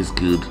and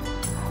semi-skilled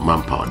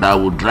manpower that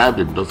will drive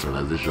the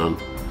industrialization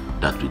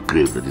that we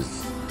crave, that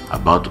is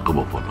about to come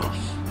upon us.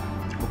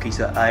 Okay,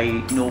 sir.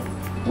 I know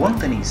one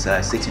thing is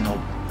setting up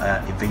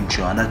a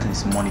venture, another thing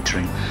is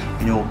monitoring.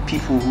 You know,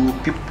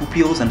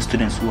 pupils and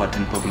students who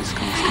attend public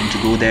schools tend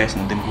to go there,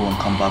 some of them go and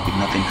come back with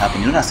nothing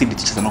happening. You don't as if the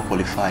teachers are not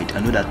qualified. I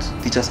know that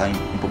teachers are in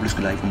public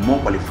school are even more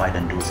qualified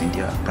than those in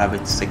their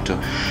private sector.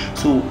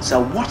 So, sir,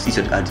 what is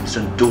your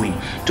administration doing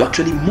to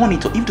actually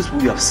monitor if those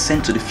people you have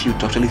sent to the field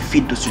to actually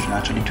feed those children are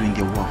actually doing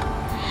their work?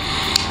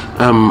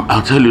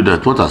 I'll tell you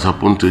that what has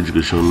happened to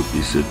education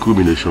is a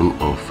culmination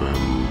of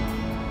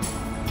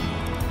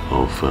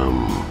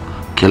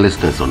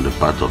carelessness on the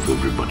part of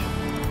everybody.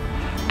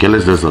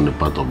 Carelessness on the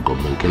part of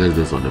government,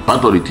 carelessness on the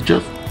part of the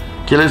teachers,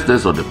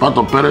 carelessness on the part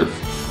of parents,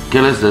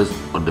 carelessness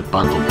on the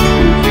part of schools,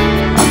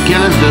 and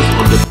carelessness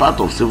on the part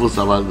of civil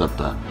servants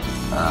that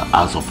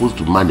are supposed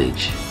to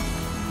manage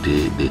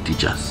the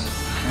teachers.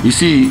 You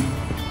see,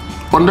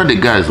 under the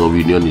guise of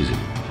unionism,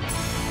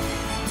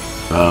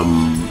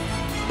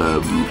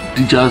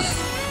 teachers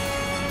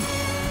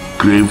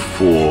crave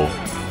for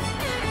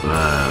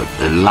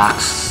a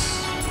lax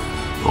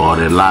or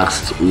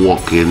relaxed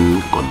working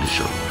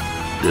condition.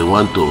 They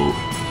want to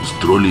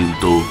stroll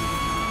into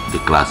the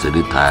class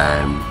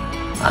anytime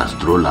and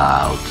stroll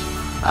out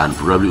and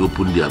probably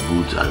open their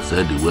boots and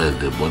sell the wares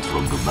they bought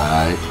from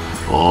Dubai,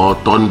 or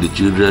turn the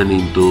children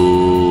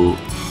into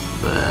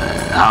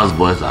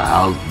houseboys and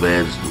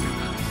housebirds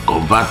to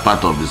convert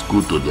part of the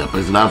school to their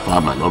personal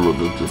farm and all of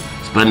those, to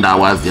spend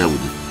hours there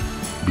with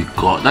it.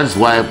 Because that's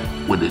why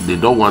they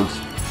don't want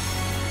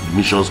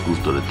mission schools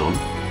to return,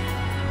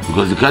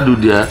 because you can't do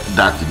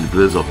that in the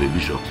presence of a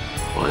bishop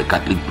or a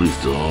Catholic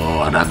priest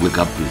or an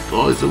Anglican priest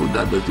or a Seventh-day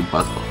Adventist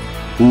pastor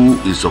who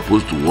is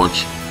supposed to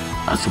watch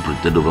and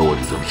superintend over what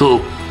is happening.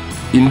 So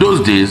in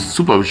those days,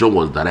 supervision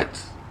was direct,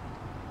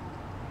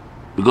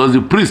 because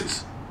the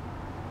priest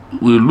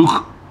will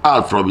look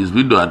out from his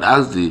window and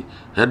ask the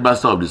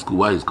headmaster of the school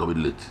why he's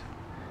coming late.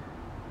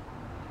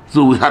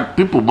 So we had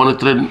people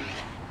monitoring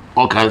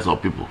all kinds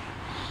of people.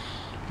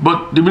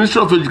 But the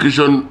Ministry of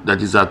Education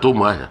that is at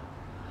Okezie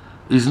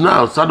is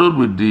now saddled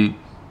with the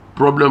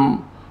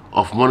problem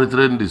of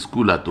monitoring the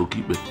school at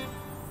Okezie.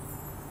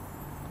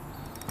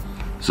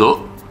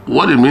 So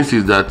what it means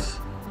is that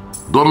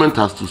government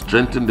has to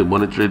strengthen the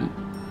monitoring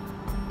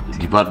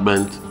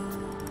department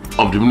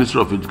of the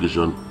Ministry of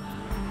Education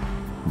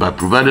by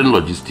providing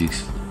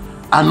logistics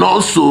and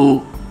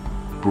also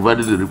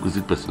providing the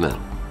requisite personnel.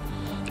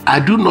 I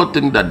do not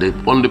think that the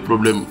only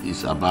problem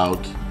is about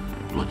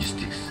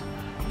logistics.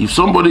 If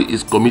somebody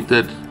is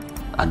committed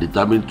and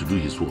determined to do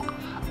his work,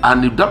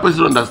 and if that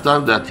person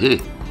understands that,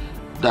 hey,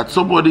 that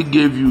somebody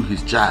gave you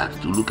his child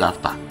to look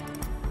after,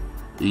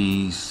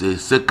 is a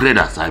sacred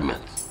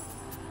assignment.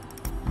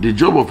 The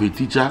job of a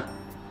teacher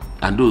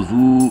and those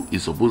who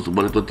is supposed to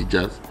monitor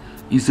teachers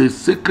is a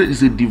sacred,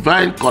 is a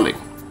divine calling.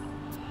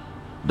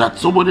 That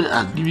somebody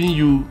has given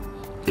you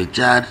a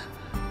child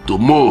to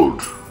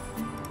mold,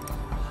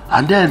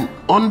 and then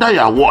under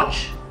your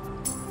watch,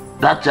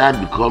 that child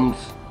becomes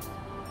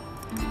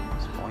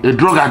a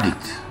drug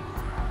addict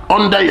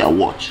under your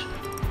watch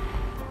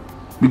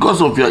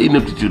because of your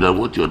ineptitude and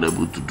what you're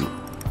unable to do.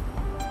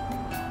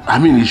 I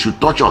mean, it should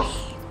touch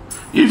us.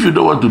 If you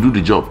don't want to do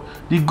the job,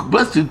 the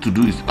best thing to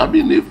do is, I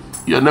mean, if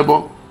your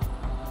neighbor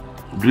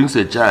brings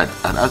a child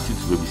and asks you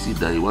to babysit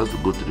that he wants to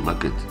go to the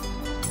market,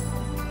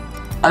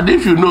 and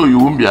if you know you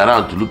won't be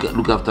around to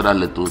look after that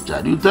little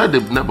child, you tell the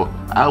neighbor,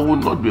 I will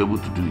not be able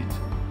to do it.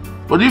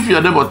 But if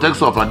your neighbor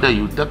takes off and then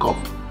you take off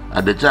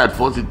and the child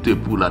falls into a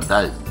pool and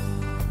dies,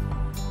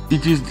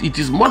 it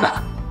is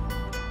murder,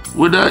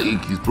 whether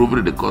it is proven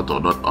in the court or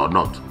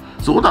not.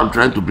 So what I'm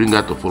trying to bring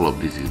out of all of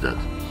this is that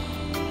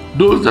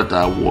those that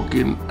are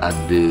working at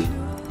the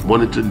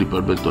monitoring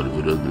department of the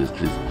various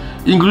ministries,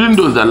 including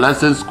those that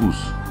license schools,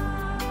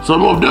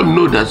 some of them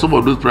know that some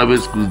of those private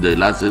schools they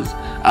license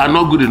are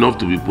not good enough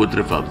to be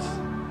poultry farms.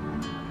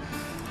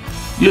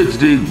 Yet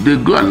they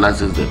go and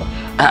license them.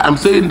 I'm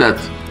saying that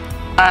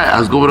I,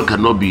 as governor,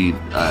 cannot be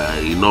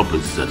in all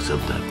places at the same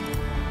time.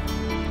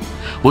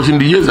 But in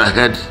the years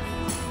ahead,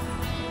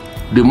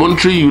 the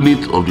monetary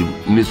unit of the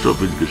Ministry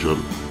of Education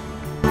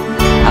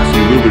has to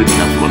be very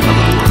careful on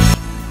number one.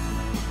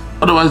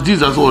 Otherwise,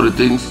 these are some of the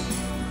things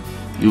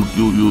you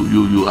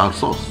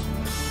outsource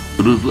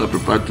to those who are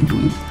prepared to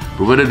do it,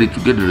 provided they to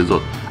get the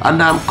result.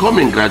 And I'm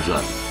coming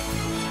gradually.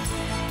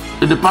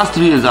 In the past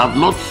 3 years, I have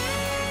not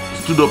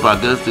stood up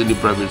against any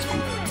private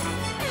school,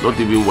 not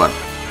even one.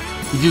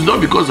 It is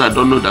not because I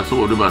don't know that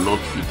some of them are not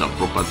fit and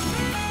proper to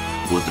be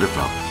poultry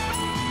farms,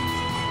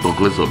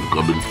 conclaves of the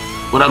community.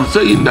 But I'm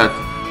saying that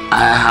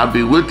I have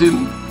been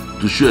waiting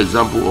to show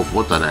example of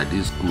what an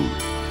ideal school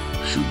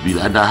should be,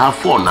 and I have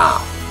 4 now.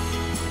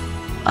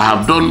 I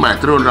have done my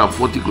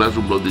 340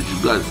 classroom blocks. They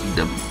should go and see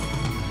them.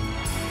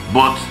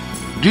 But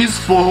these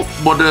 4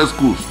 model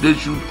schools, they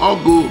should all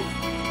go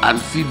and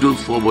see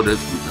those 4 model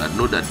schools and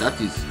know that that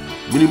is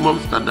minimum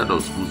standard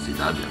of schools in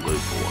how they are going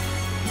forward.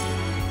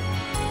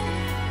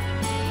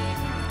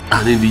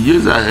 And in the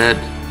years ahead,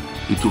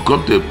 it will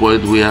come to a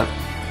point where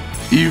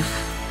if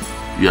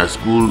your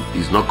school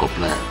is not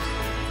compliant,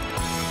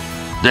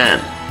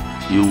 then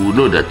you will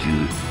know that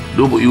you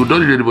don't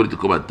need anybody to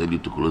come and tell you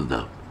to close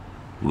down,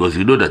 because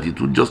you know that it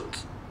will just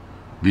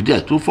be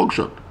there to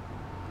function.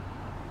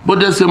 But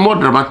there's a more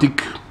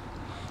dramatic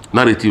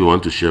narrative I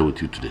want to share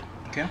with you today.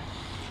 Okay.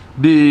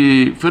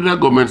 The federal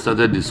government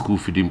started the school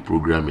feeding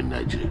program in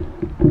Nigeria.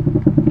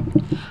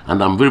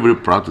 And I'm very, very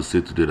proud to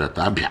say today that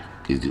Abia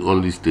is the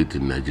only state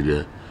in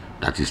Nigeria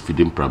that is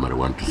feeding primary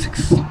 1 to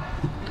 6.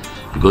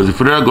 Because the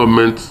federal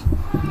government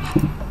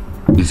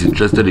is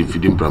interested in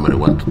feeding primary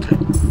 1 to 10.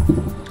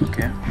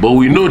 Okay. But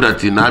we know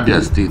that in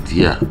Abia state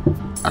here,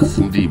 as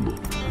Ndibo,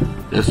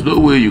 there's no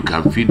way you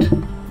can feed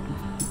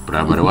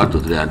primary 1 to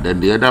 3 and then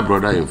the other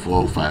brother in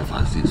 4, 5,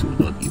 and 6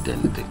 will not eat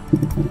anything.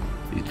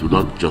 It will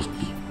not just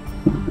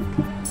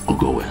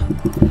go well.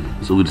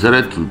 So we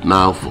decided to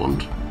now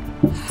fund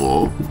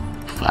 4,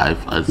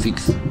 5, and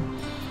 6.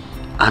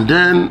 And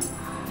then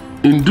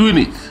in doing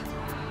it,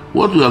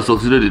 what we have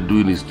succeeded in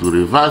doing is to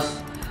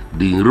reverse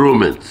the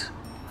enrollment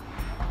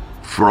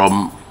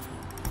from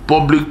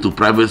public to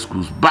private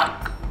schools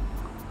back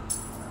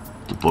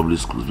to public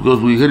schools, because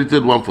we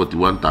inherited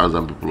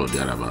 141,000 people or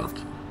thereabout,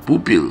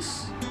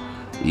 pupils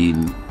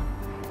in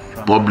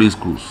public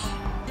schools.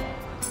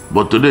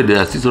 But today there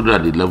are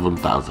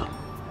 611,000.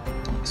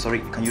 Sorry,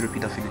 can you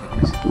repeat that figure,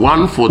 please?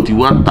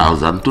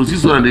 141,000 to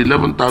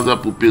 611,000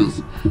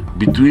 pupils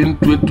between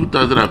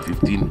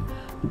 2015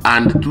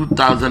 and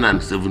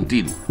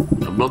 2017.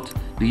 I'm not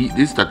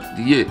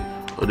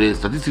the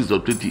statistics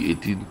of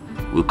 2018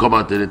 will come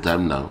out any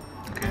time now,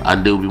 okay.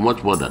 And there will be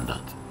much more than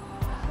that.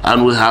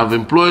 And we have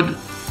employed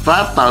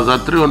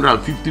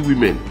 5,350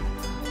 women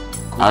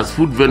as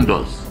food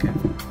vendors, okay,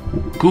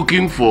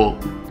 cooking for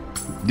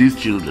these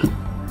children.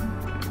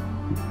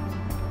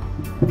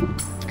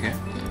 Okay.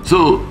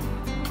 So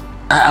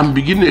I am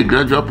beginning a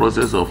gradual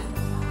process of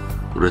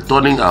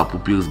returning our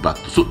pupils back.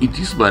 So it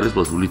is my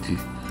responsibility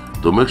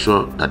to make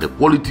sure that the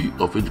quality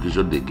of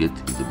education they get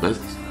is the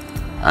best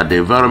and the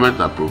environment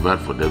I provide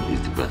for them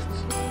is the best.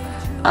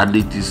 And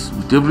it is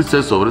with every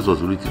sense of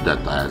responsibility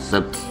that I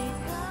accept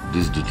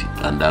this duty,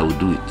 and I will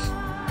do it.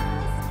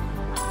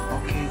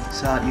 Okay,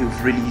 sir,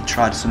 you've really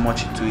tried so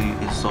much into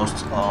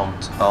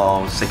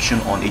a section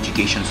on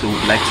education, so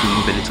we'd like to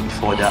move a little bit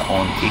further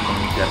on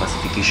economic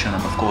diversification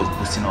and of course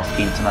boosting of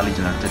internally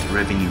generated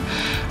revenue.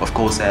 Of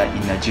course,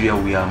 in Nigeria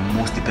we are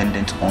most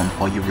dependent on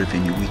oil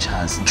revenue, which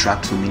has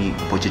dragged so many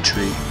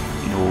budgetary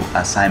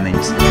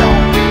assignments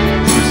down.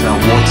 So sir,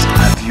 what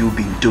have you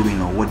been doing,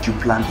 or what do you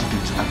plan to do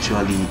to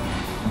actually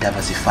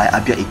diversify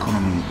Abia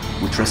economy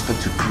with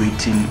respect to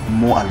creating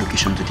more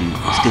allocation to the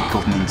state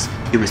governments,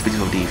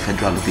 irrespective of the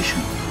federal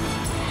allocation?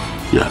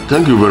 Yeah,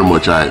 thank you very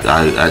much.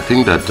 I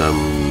think that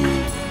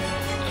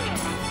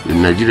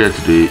in Nigeria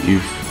today,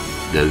 if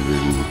there's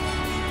been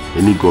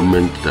any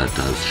government that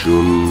has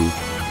shown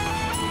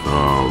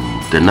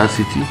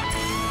tenacity,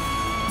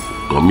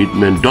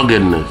 commitment,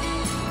 doggedness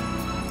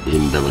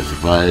in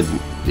diversifying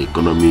the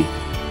economy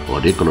or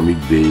the economic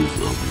base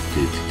of the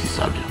state, it is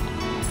Abia.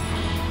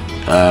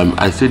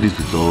 I say this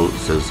with all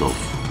sense of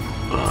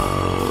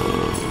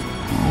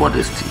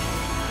modesty.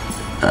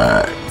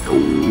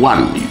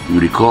 One, you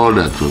recall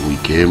that when we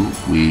came,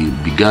 we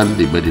began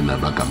the Made in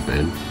Abia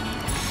campaign.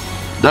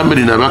 That Made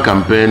in Abia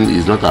campaign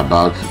is not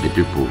about the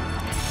people.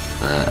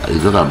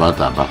 It's not about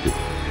Abia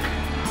people.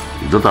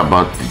 It's not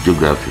about the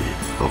geography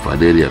of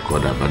an area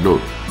called Abia. No,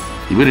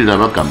 the Made in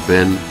Abia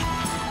campaign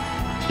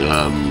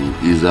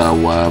is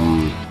our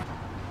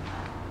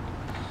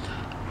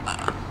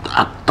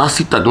a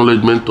tacit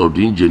acknowledgement of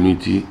the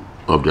ingenuity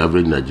of the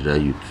average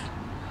Nigerian youth,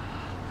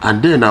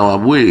 and then our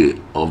way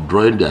of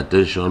drawing the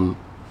attention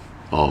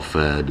of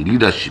the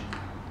leadership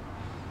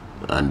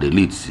and the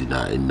elites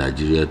in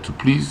Nigeria to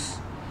please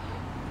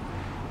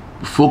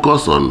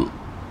focus on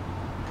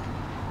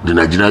the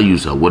Nigerian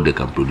youth and what they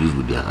can produce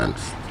with their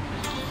hands.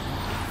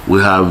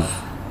 We have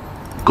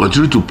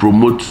continued to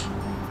promote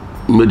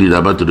made it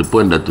about to the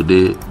point that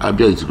today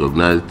Abia is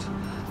recognized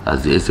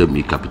as the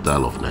SME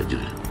capital of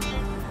Nigeria.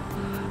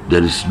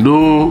 There is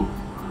no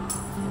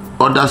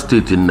other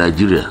state in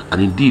Nigeria,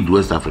 and indeed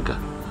West Africa,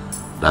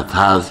 that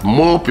has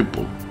more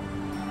people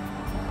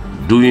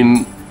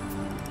doing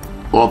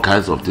all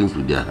kinds of things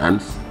with their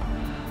hands.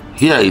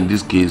 Here in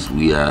this case,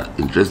 we are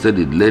interested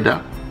in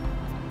leather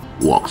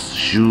works,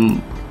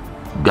 shoe,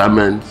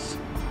 garments,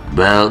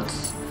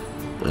 belts,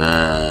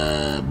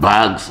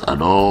 bags,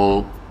 and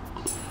all,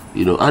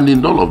 and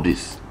in all of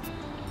this,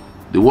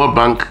 the World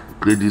Bank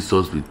credits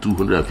us with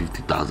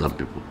 250,000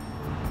 people.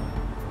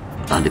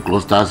 And the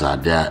clusters are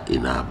there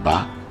in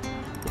Aba,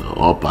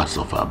 all parts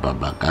of Aba,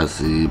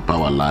 Bakassi,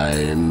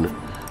 Powerline,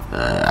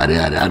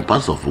 and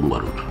parts of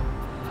Ungwarud.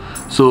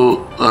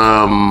 So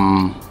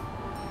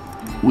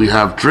we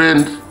have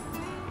trained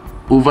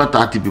over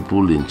 30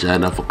 people in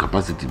China for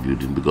capacity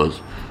building,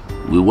 because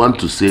we want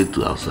to say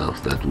to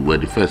ourselves that we were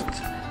the first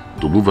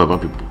to move our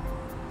people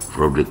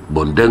from the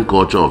mundane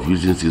culture of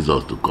using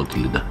scissors to cut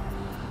leather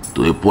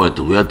to a point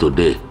where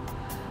today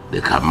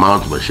they can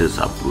mount machines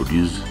and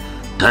produce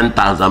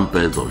 10,000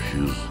 pairs of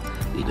shoes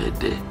in a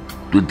day,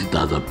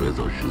 20,000 pairs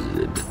of shoes in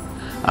a day,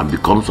 and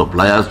become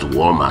suppliers to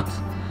Walmart,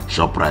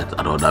 ShopRite,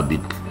 and other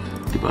big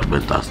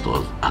departmental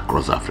stores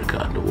across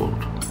Africa and the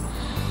world.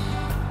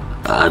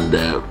 And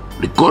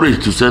the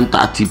courage to send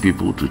 30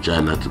 people to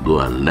China to go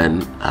and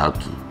learn how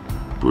to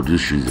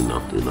produce shoes in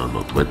an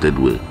automated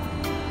way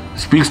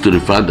speaks to the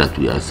fact that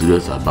we are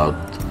serious about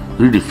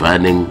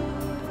redefining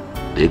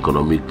the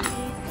economic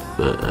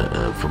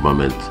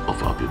firmament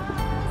of our people.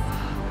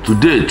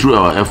 Today, through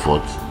our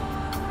efforts,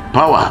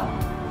 power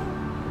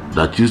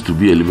that used to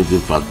be a limiting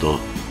factor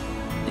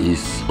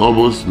is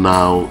almost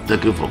now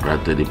taken for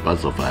granted in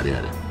parts of our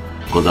area.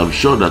 Because I'm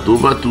sure that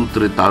over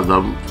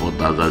 3,000,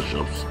 4,000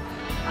 shops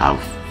have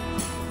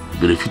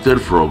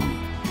benefited from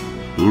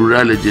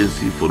Rural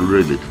Agency for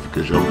Rural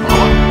Electrification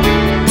Power,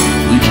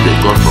 which they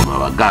got from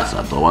our gas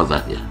at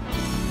Owaza here,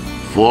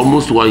 for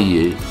almost 1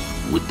 year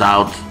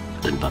without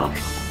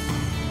interruption.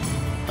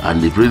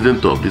 And the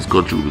president of this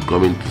country will be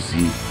coming to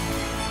see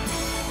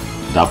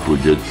that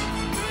project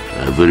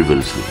very,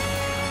 very soon.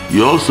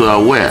 You're also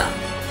aware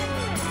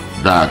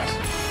that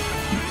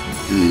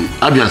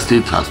Abia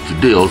State has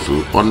today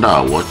also, under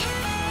our watch,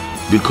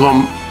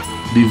 become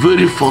the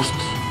very fourth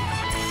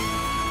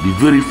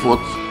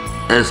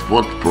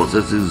export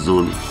processing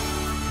zone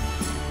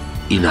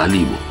in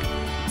Igbo.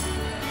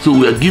 So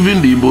we are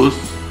giving the Igbos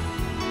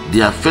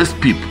their first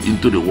peep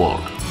into the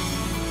world.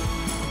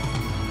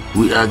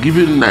 We are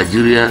giving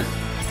Nigeria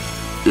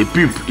a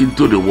peep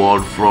into the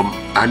world from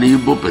an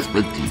Igbo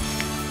perspective.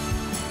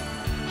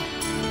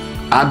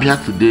 Abia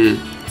today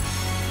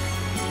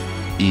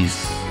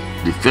is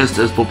the first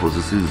export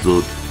processing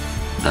zone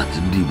that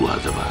Igbo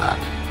has ever had.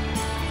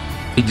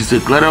 It is a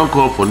clarion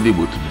call for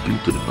Igbo to begin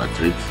to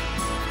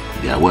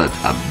repatriate their wealth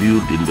and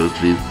build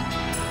industries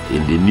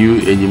in the new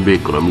Enyimba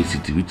economic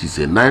city, which is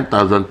a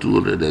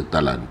 9,200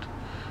 hectare land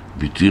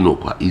between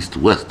Okwa East,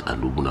 West,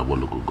 and Ogunabo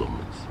local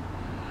governments.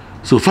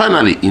 So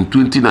finally, in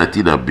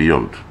 2019 and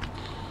beyond,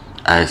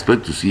 I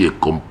expect to see a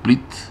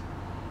complete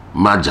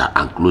merger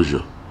and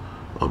closure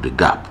of the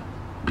gap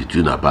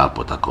between Aba and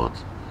Port Harcourt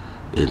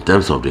in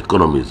terms of the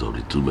economies of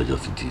the two major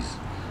cities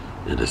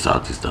in the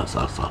southeast and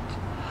south-south.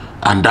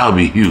 And that will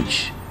be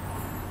huge.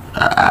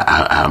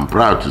 I am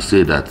proud to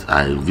say that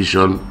I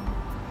envision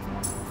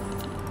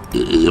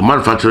a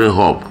manufacturing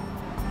hub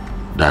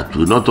that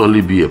will not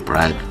only be a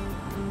pride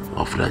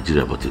of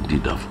Nigeria, but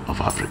indeed of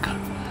Africa.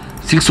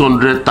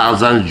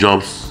 600,000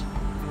 jobs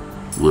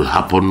will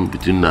happen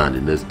between now and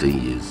the next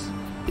 10 years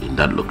in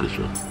that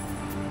location.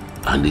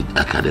 And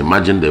I can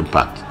imagine the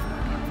impact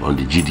on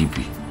the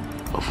GDP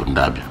of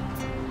Abia.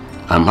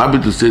 I'm happy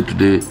to say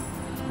today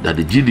that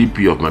the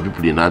GDP of my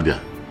people in Abia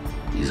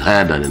is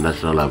higher than the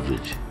national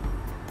average,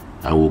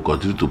 and we'll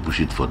continue to push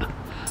it further.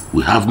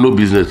 We have no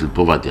business with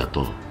poverty at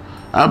all.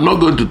 I'm not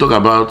going to talk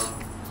about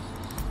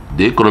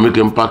the economic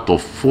impact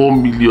of 4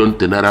 million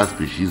tenera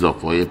species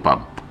of oil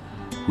palm,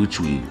 which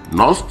we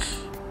nursed,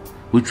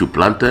 which we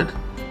planted,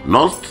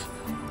 nursed,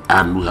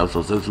 and we have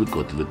successfully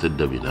cultivated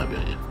them in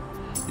Abia here.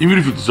 Even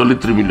if it is only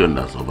 3 million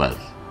that survives.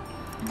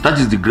 That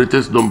is the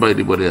greatest number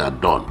anybody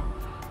had done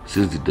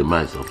since the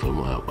demise of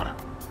Omoyabara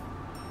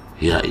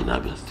here in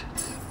Abia State.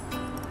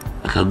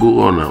 I can go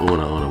on and on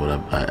and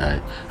on,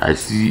 but I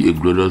see a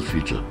glorious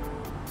future.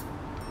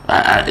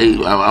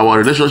 Our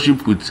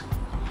relationship with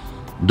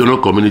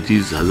donor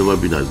communities has never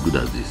been as good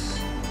as this.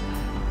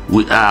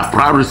 We are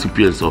proud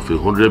recipients of a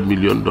 $100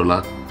 million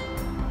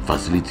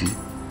facility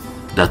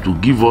that will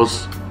give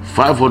us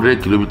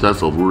 500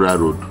 kilometers of rural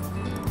road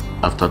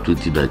after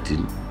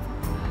 2019.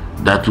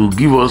 That will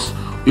give us,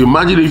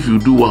 imagine if you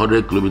do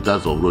 100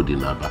 kilometers of road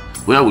in Aba,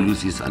 where will you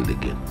see sand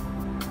again?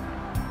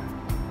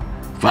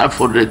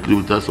 500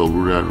 kilometers of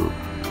rural road,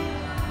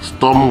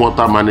 storm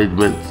water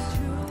management,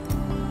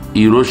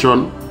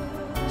 erosion,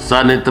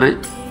 sanitary,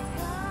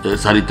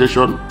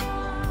 sanitation,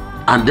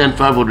 and then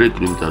 500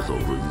 kilometers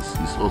of road.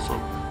 It's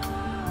awesome.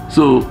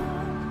 So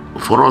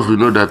for us, we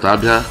know that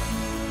Abia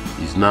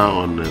is now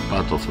on the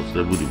path of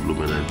sustainable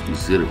development and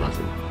it's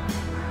irreversible.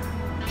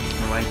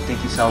 Alright,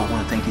 thank you, sir. I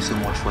want to thank you so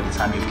much for the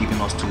time you've given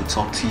us to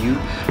talk to you,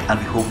 and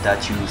we hope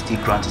that you will still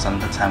grant us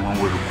another time when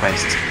we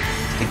request.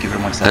 Thank you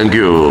very much, sir. Thank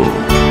you.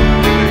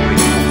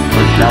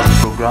 That's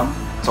the program,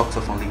 Talk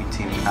to from Living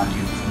TV, and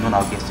you've known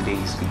our guest today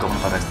is the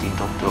Governor of the State,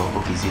 Dr.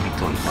 Okezie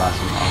Ikpeazu.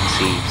 I will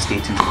say stay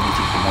tuned to the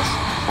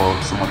YouTube for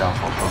some other of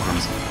our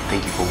programs.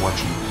 Thank you for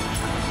watching.